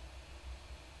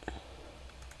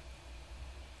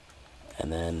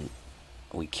 And then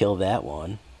we kill that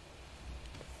one.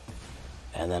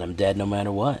 And then I'm dead no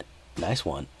matter what. Nice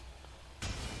one.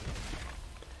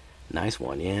 Nice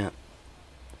one, yeah.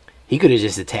 He could have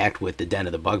just attacked with the Den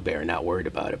of the Bugbear and not worried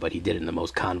about it, but he did it in the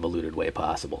most convoluted way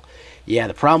possible. Yeah,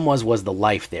 the problem was the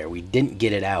life there. We didn't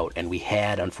get it out, and we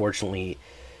had, unfortunately,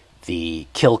 the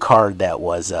kill card that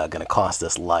was going to cost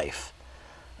us life,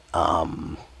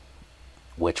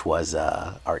 which was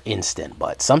our instant.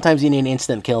 But sometimes you need an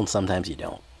instant kill, and sometimes you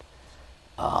don't.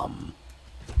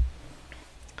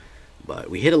 But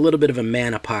we hit a little bit of a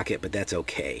mana pocket, but that's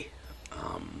okay.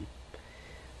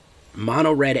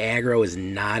 Mono red aggro is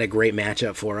not a great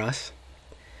matchup for us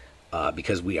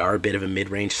because we are a bit of a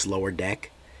mid-range slower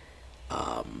deck,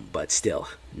 but still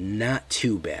not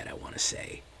too bad. I want to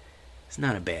say it's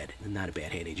not a bad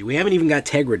hand. We haven't even got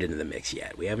Tergrid into the mix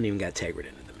yet.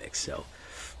 So,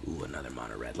 ooh, another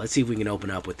mono red. Let's see if we can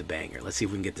open up with the banger. Let's see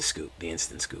if we can get the scoop, the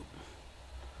instant scoop.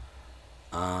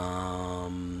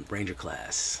 Ranger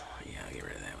class. Yeah, I'll get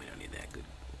rid of that. We don't need that. Good.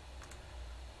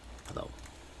 Hello.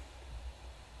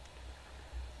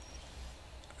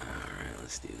 Alright,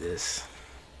 let's do this.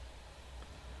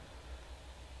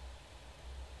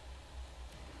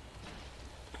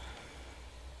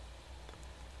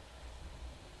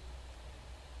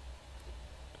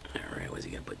 Alright, what's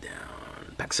he gonna put down?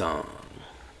 Pack song.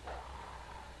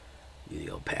 Do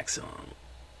the old pack song.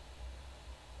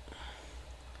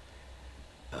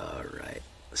 Alright.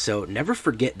 So never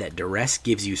forget that Duress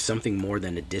gives you something more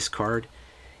than a discard.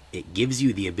 it gives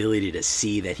you the ability to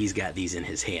see that he's got these in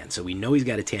his hand. So we know he's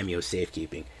got a Tamiyo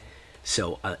safekeeping.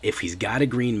 So if he's got a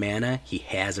green mana, he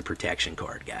has a protection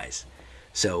card, guys.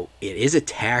 So it is a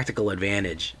tactical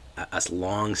advantage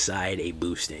alongside a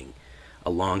boosting,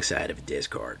 alongside of a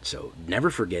discard. So never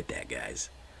forget that, guys.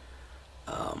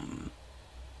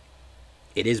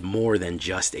 It is more than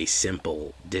just a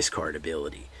simple discard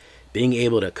ability. Being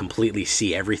able to completely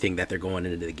see everything that they're going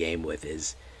into the game with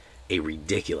is a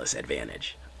ridiculous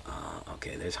advantage.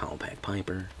 Okay, there's Houndpack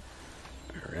Piper.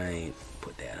 Alright,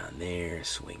 put that on there.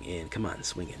 Swing in. Come on,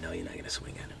 swing it. No, you're not going to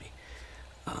swing into me.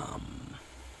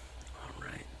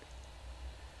 Alright.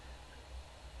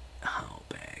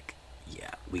 Houndpack.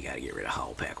 Yeah, we got to get rid of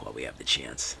Houndpack while we have the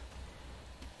chance.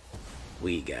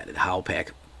 We got it.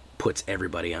 Houndpack puts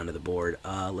everybody onto the board.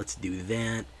 Let's do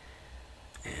that.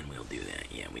 And we'll do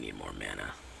that. Yeah, we need more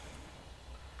mana.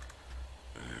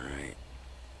 Alright.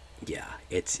 Yeah,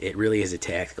 it really is a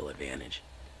tactical advantage.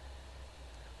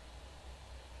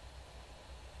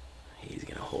 He's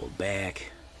going to hold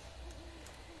back.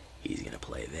 He's going to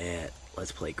play that.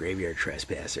 Let's play Graveyard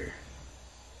Trespasser.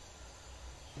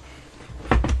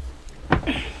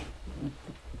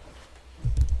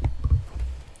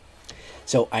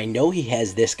 So I know he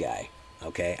has this guy.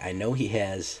 Okay, I know he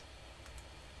has...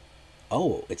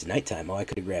 Oh, it's nighttime. Oh, I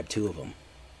could have grabbed two of them.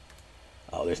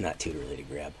 Oh, there's not two really to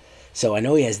grab. So I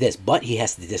know he has this, but he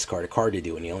has to discard a card to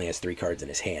do, and he only has 3 cards in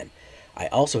his hand. I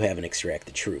also have an Extract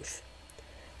the Truth.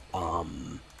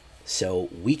 So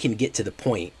we can get to the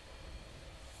point...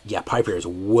 Yeah, Piper is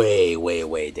way, way,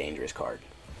 way dangerous card.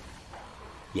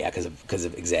 Yeah, because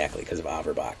of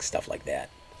Averbach, stuff like that.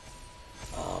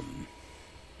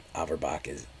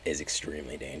 Averbach is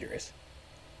extremely dangerous.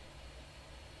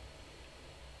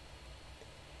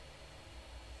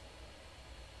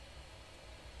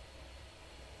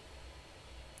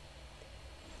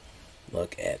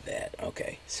 Look at that.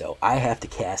 Okay, so I have to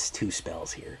cast 2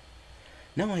 spells here.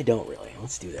 No, I don't really.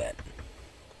 Let's do that.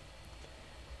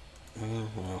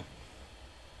 Well,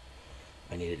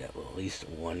 I needed at least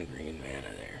 1 green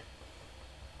mana there.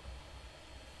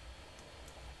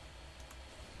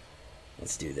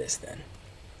 Let's do this then.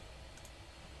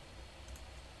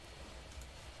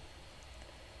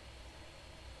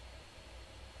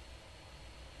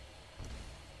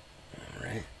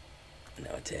 Alright.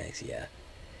 No attacks, yeah.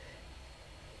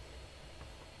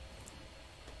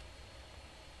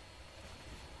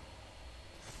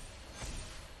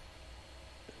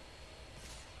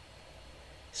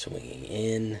 Swinging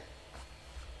in.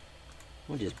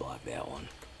 We'll just block that one.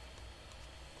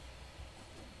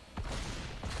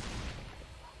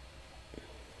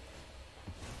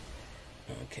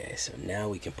 Okay, so now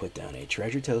we can put down a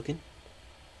treasure token.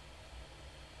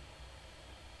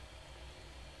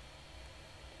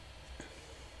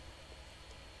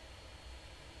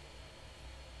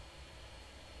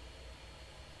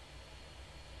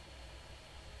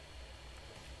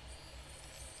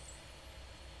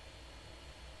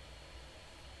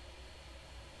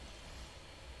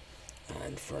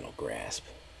 Infernal Grasp.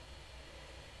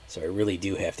 So I really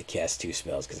do have to cast 2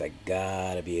 spells because I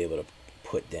gotta be able to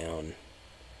put down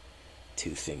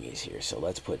 2 thingies here. So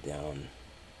let's put down,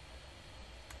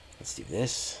 let's do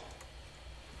this.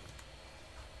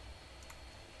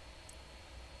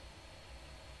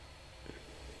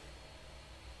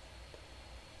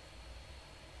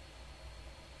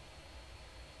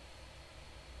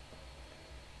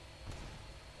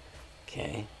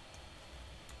 Okay.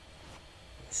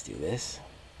 Let's do this.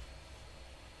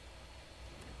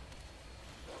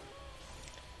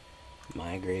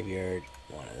 My graveyard,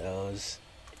 one of those.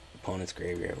 Opponent's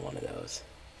graveyard, one of those.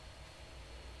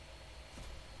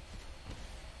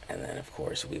 And then, of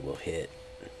course, we will hit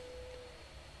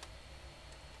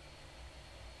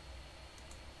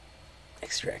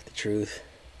Extract the Truth.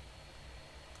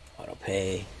 Auto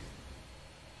pay.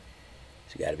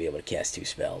 So we got to be able to cast 2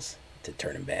 spells to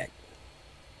turn him back.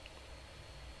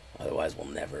 Otherwise, we'll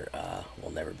never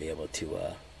be able to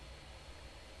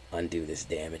undo this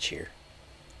damage here.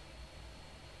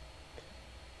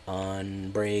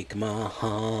 Unbreak my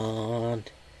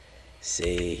heart,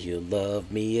 say you'll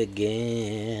love me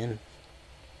again.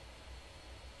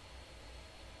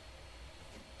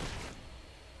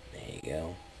 There you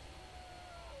go.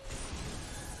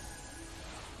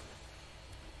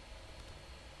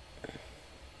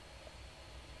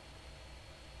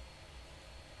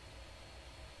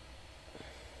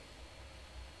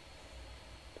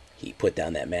 He put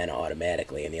down that mana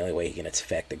automatically, and the only way he can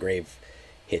affect the grave,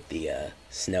 hit the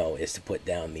snow, is to put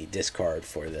down the discard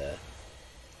for the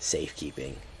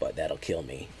safekeeping, but that'll kill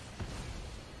me.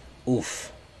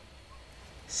 Oof.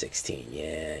 16.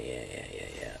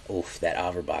 Yeah. Oof, that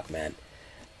Averbach, man.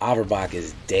 Averbach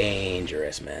is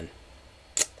dangerous, man.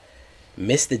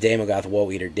 Missed the Daemogoth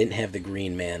Woe-Eater. Didn't have the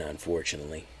green mana,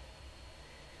 unfortunately.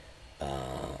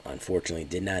 Unfortunately,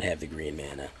 did not have the green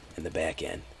mana in the back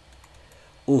end.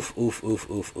 Oof.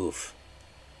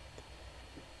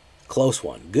 Close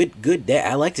one. Good deck.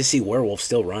 I like to see Werewolf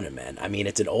still running, man. I mean,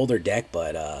 it's an older deck,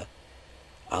 but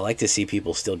I like to see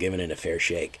people still giving it a fair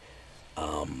shake.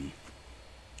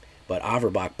 But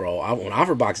Averbach, bro, when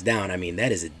Averbach's down, I mean,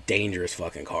 that is a dangerous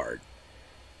fucking card.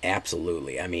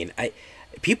 Absolutely. I mean,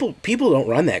 people don't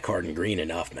run that card in green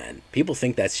enough, man. People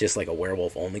think that's just like a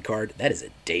werewolf only card. That is a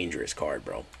dangerous card,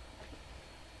 bro.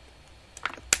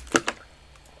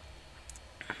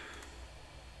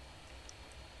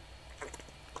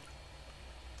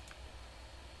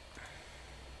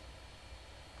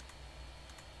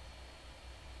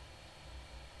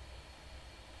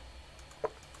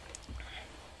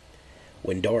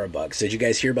 Windora Bug. So did you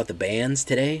guys hear about the bans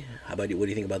today? What do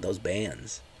you think about those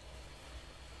bans?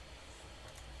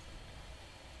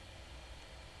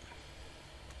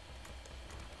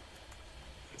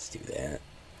 Let's do that.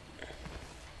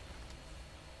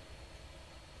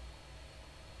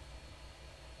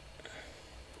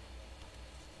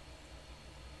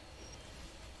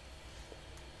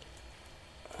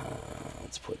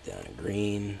 Let's put down a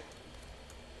green.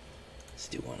 Let's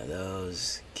do one of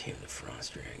those. Cave the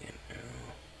Frost Dragon.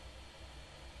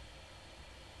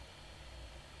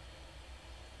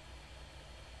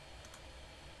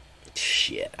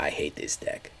 Shit, I hate this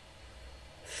deck.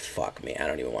 Fuck me, I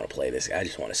don't even want to play this. I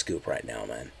just want to scoop right now,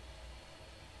 man.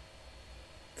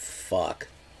 Fuck.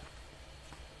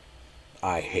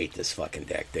 I hate this fucking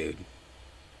deck, dude.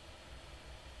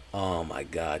 Oh my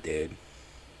god, dude.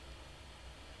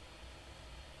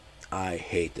 I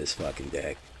hate this fucking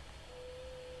deck.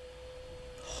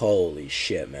 Holy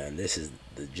shit, man. This is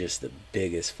just the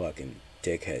biggest fucking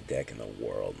dickhead deck in the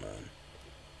world, man.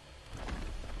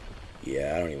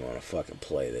 Yeah, I don't even want to fucking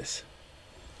play this.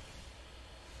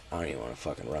 I don't even want to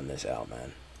fucking run this out,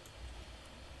 man.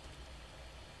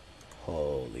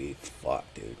 Holy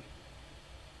fuck, dude.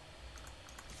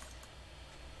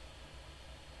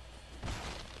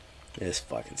 This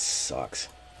fucking sucks.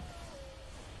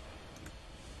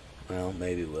 Well,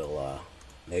 maybe we'll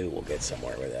get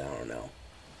somewhere with it. I don't know.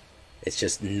 It's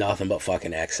just nothing but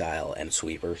fucking exile and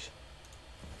sweepers.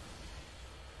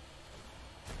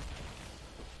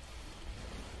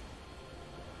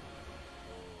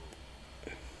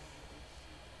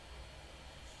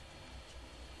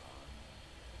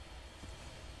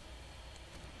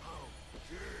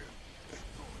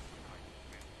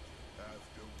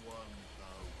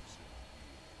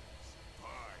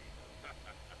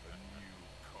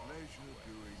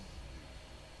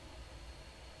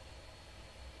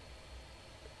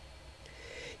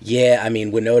 Yeah, I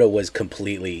mean, Winota was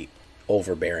completely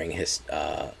overbearing his,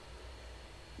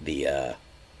 it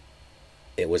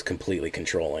was completely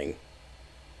controlling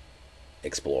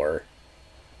Explorer.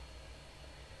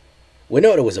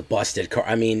 Winota was a busted card.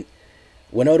 I mean,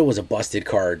 Winota was a busted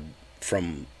card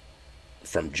from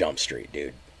Jump Street,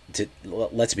 dude.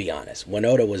 Let's be honest.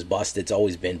 Winota was busted. It's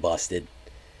always been busted.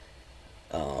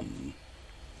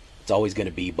 It's always going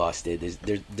to be busted.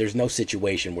 There's no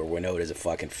situation where Winota is a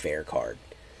fucking fair card.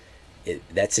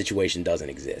 That situation doesn't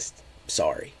exist.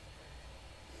 Sorry.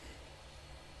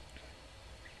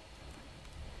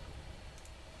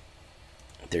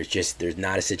 There's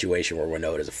not a situation where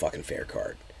Winota is a fucking fair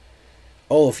card.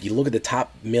 Oh, if you look at the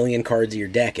top million cards of your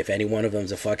deck, if any one of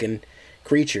them's a fucking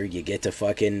creature, you get to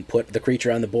fucking put the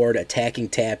creature on the board, attacking,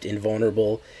 tapped,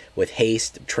 invulnerable, with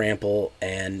haste, trample,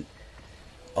 and...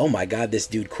 Oh my god, this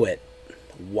dude quit.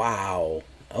 Wow.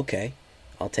 Okay.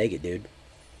 I'll take it, dude.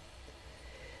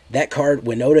 That card,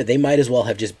 Winota, they might as well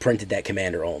have just printed that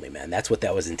commander only, man. That's what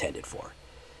that was intended for.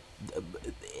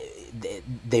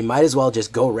 They might as well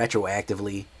just go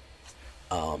retroactively.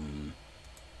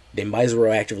 They might as well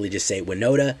retroactively just say,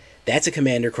 Winota, that's a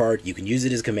commander card. You can use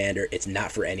it as commander. It's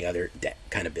not for any other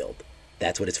kind of build.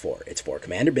 That's what it's for. It's for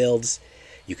commander builds.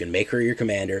 You can make her your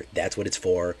commander. That's what it's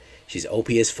for. She's OP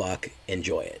as fuck.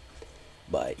 Enjoy it.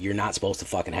 But you're not supposed to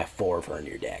fucking have 4 of her in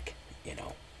your deck, you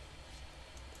know.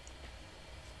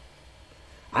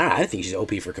 I don't know, I think she's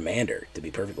OP for commander, to be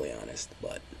perfectly honest,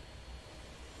 but...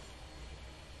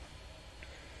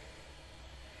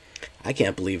 I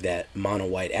can't believe that mono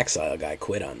white exile guy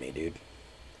quit on me, dude.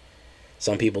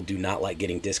 Some people do not like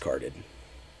getting discarded.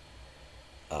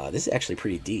 This is actually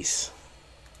pretty decent.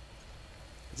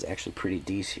 This is actually pretty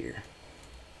decent here.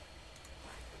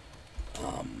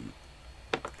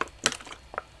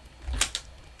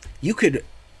 You could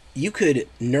you could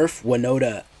nerf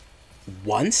Winota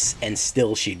once and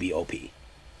still she'd be OP.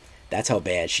 That's how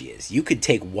bad she is. You could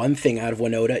take one thing out of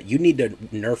Winota. You need to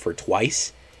nerf her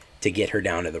twice to get her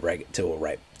down to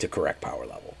to correct power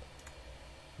level.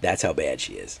 That's how bad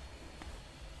she is.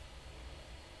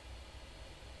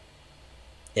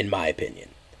 In my opinion.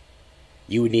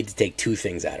 You would need to take two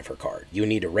things out of her card. You would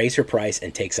need to raise her price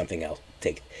and take something else.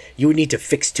 You would need to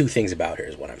fix two things about her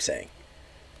is what I'm saying.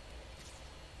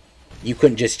 You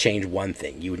couldn't just change one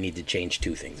thing. You would need to change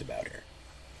two things about her.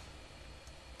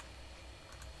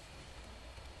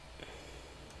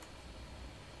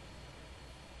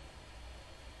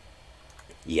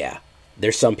 Yeah.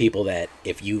 There's some people that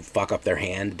if you fuck up their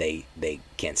hand, they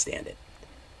can't stand it.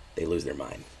 They lose their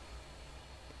mind.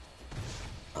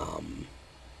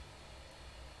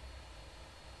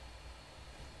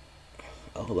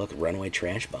 Oh, look, Runaway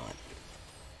Trash Bot.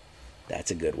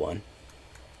 That's a good one.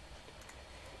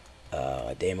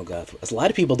 Daemogoth. A lot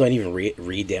of people don't even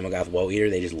read Daemogoth Woe-Eater.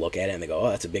 They just look at it and they go, oh,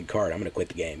 that's a big card. I'm going to quit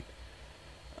the game.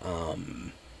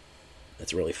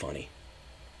 That's really funny.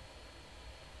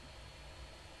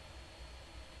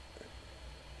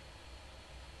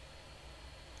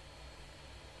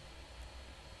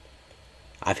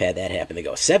 I've had that happen. They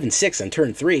go 7-6 on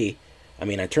turn 3. I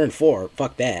mean, on turn 4,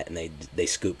 fuck that, and they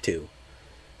scoop 2,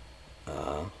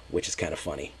 which is kind of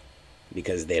funny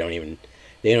because they don't even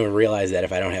realize that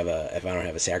if I don't have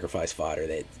a sacrifice fodder,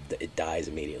 that it dies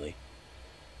immediately.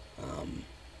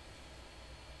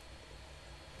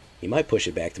 He might push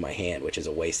it back to my hand, which is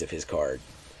a waste of his card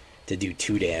to do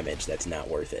 2 damage. That's not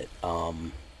worth it.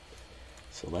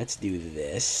 So let's do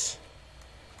this.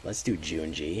 Let's do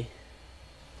Junji.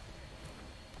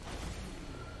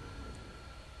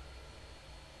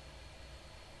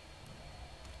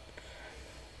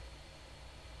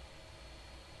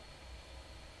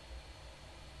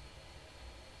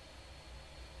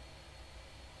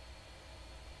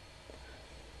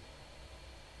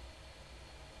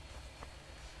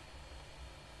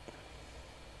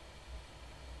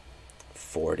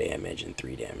 Four damage and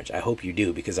 3 damage. I hope you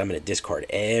do, because I'm going to discard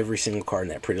every single card in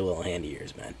that pretty little hand of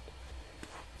yours, man.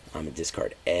 I'm going to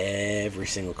discard every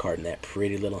single card in that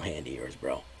pretty little hand of yours,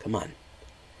 bro. Come on.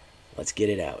 Let's get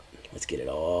it out. Let's get it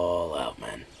all out,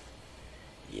 man.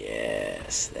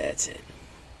 Yes, that's it.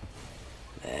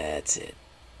 That's it.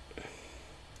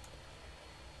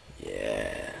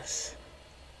 Yes.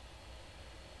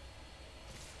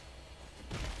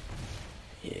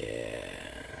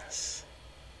 Yes.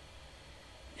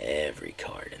 Every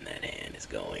card in that hand is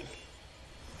going.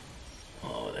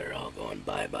 Oh, they're all going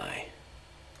bye-bye.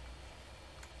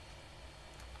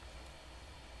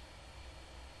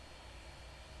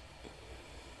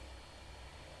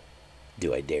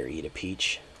 Do I dare eat a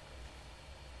peach?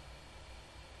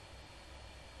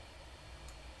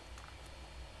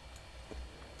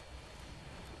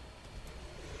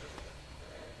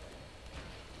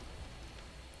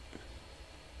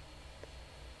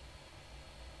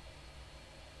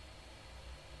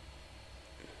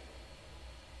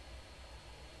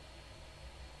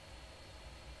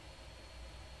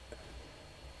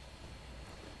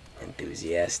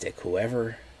 Enthusiastic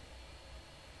whoever.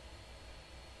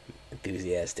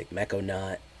 Enthusiastic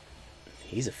Mechonaut.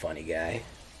 He's a funny guy.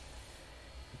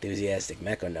 Enthusiastic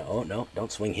Mechonaut. Oh, no,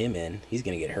 don't swing him in. He's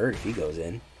going to get hurt if he goes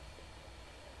in.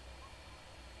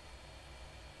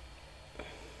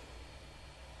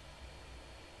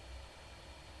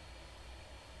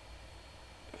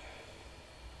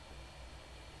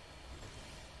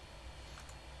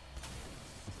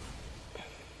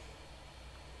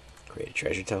 Create a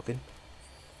treasure token.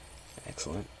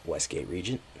 Excellent. Westgate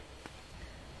Regent.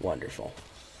 Wonderful.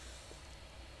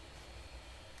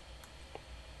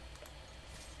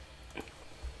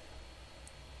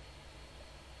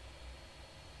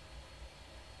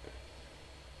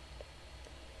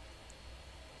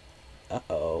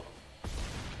 Uh-oh.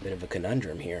 Bit of a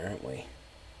conundrum here, aren't we?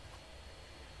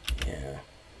 Yeah.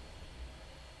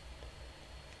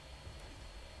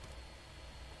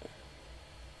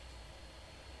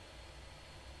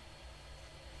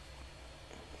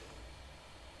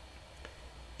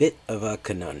 Bit of a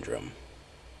conundrum.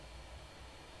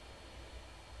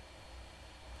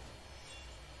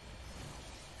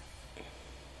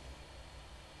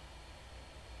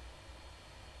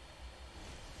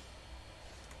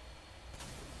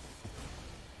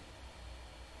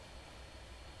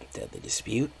 Deadly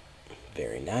Dispute.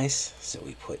 Very nice. So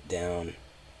we put down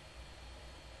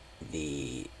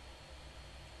the...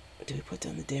 Did we put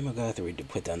down the Daemogoth or we did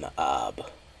put down the Ob?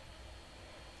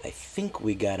 I think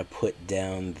we gotta put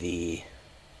down the...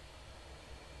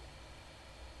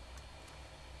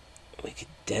 We could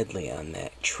deadly on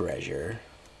that treasure.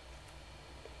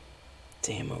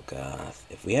 Daemogoth.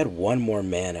 If we had one more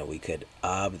mana, we could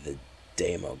Ob the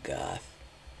Daemogoth.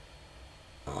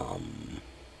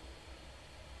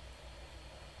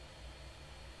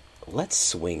 Let's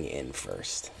swing in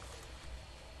first.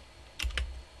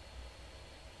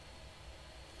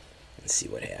 And see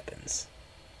what happens.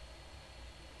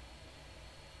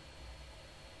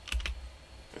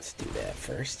 Let's do that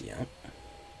first, yeah.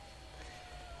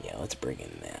 Yeah, let's bring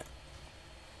in that.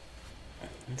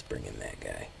 Let's bring in that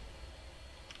guy.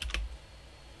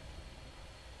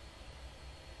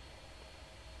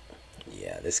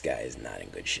 Yeah, this guy is not in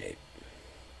good shape.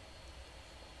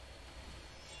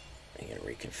 I'm gonna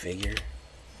reconfigure.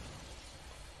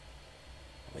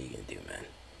 What are you gonna do, man?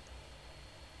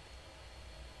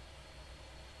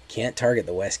 Can't target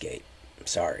the Westgate. I'm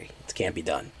sorry. It can't be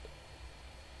done.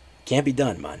 Can't be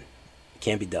done, man.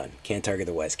 Can't be done. Can't target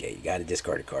the Westgate. You gotta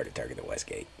discard a card to target the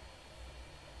Westgate.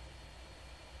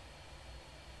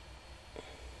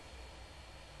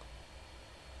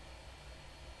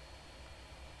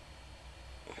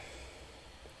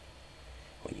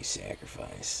 When you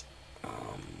sacrifice,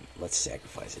 let's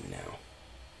sacrifice it now.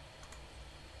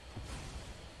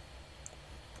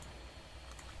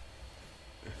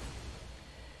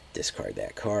 Discard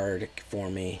that card for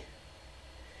me.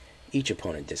 Each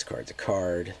opponent discards a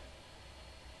card.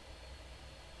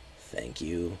 Thank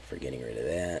you for getting rid of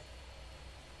that.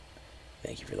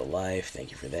 Thank you for the life.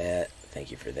 Thank you for that.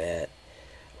 Thank you for that.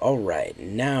 Alright,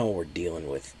 now we're dealing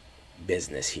with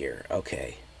business here.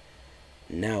 Okay.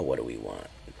 Now what do we want?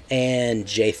 And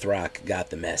Jthrock got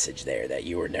the message there that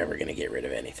you were never going to get rid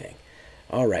of anything.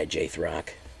 Alright, Jthrock.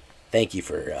 Thank you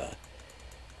for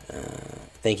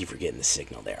getting the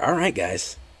signal there. Alright,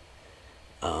 guys.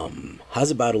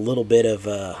 How's about a little bit of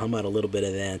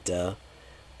that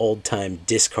old time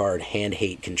discard hand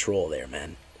hate control there,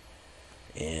 man?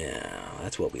 Yeah,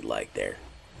 that's what we like there.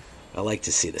 I like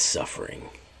to see the suffering.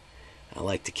 I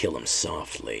like to kill them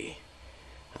softly.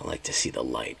 I like to see the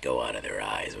light go out of their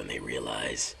eyes when they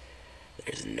realize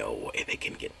there's no way they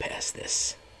can get past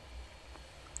this.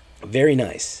 Very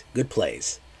nice. Good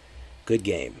plays. Good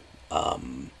game.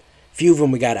 Few of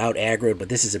them we got out aggroed, but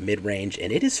this is a mid-range,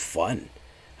 and it is fun.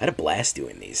 I had a blast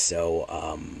doing these.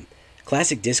 So,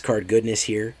 classic discard goodness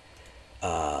here.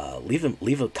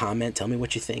 Leave a comment. Tell me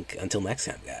what you think. Until next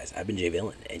time, guys. I've been Jay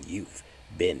Villain, and you've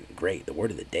been great. The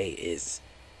word of the day is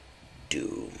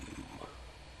doom.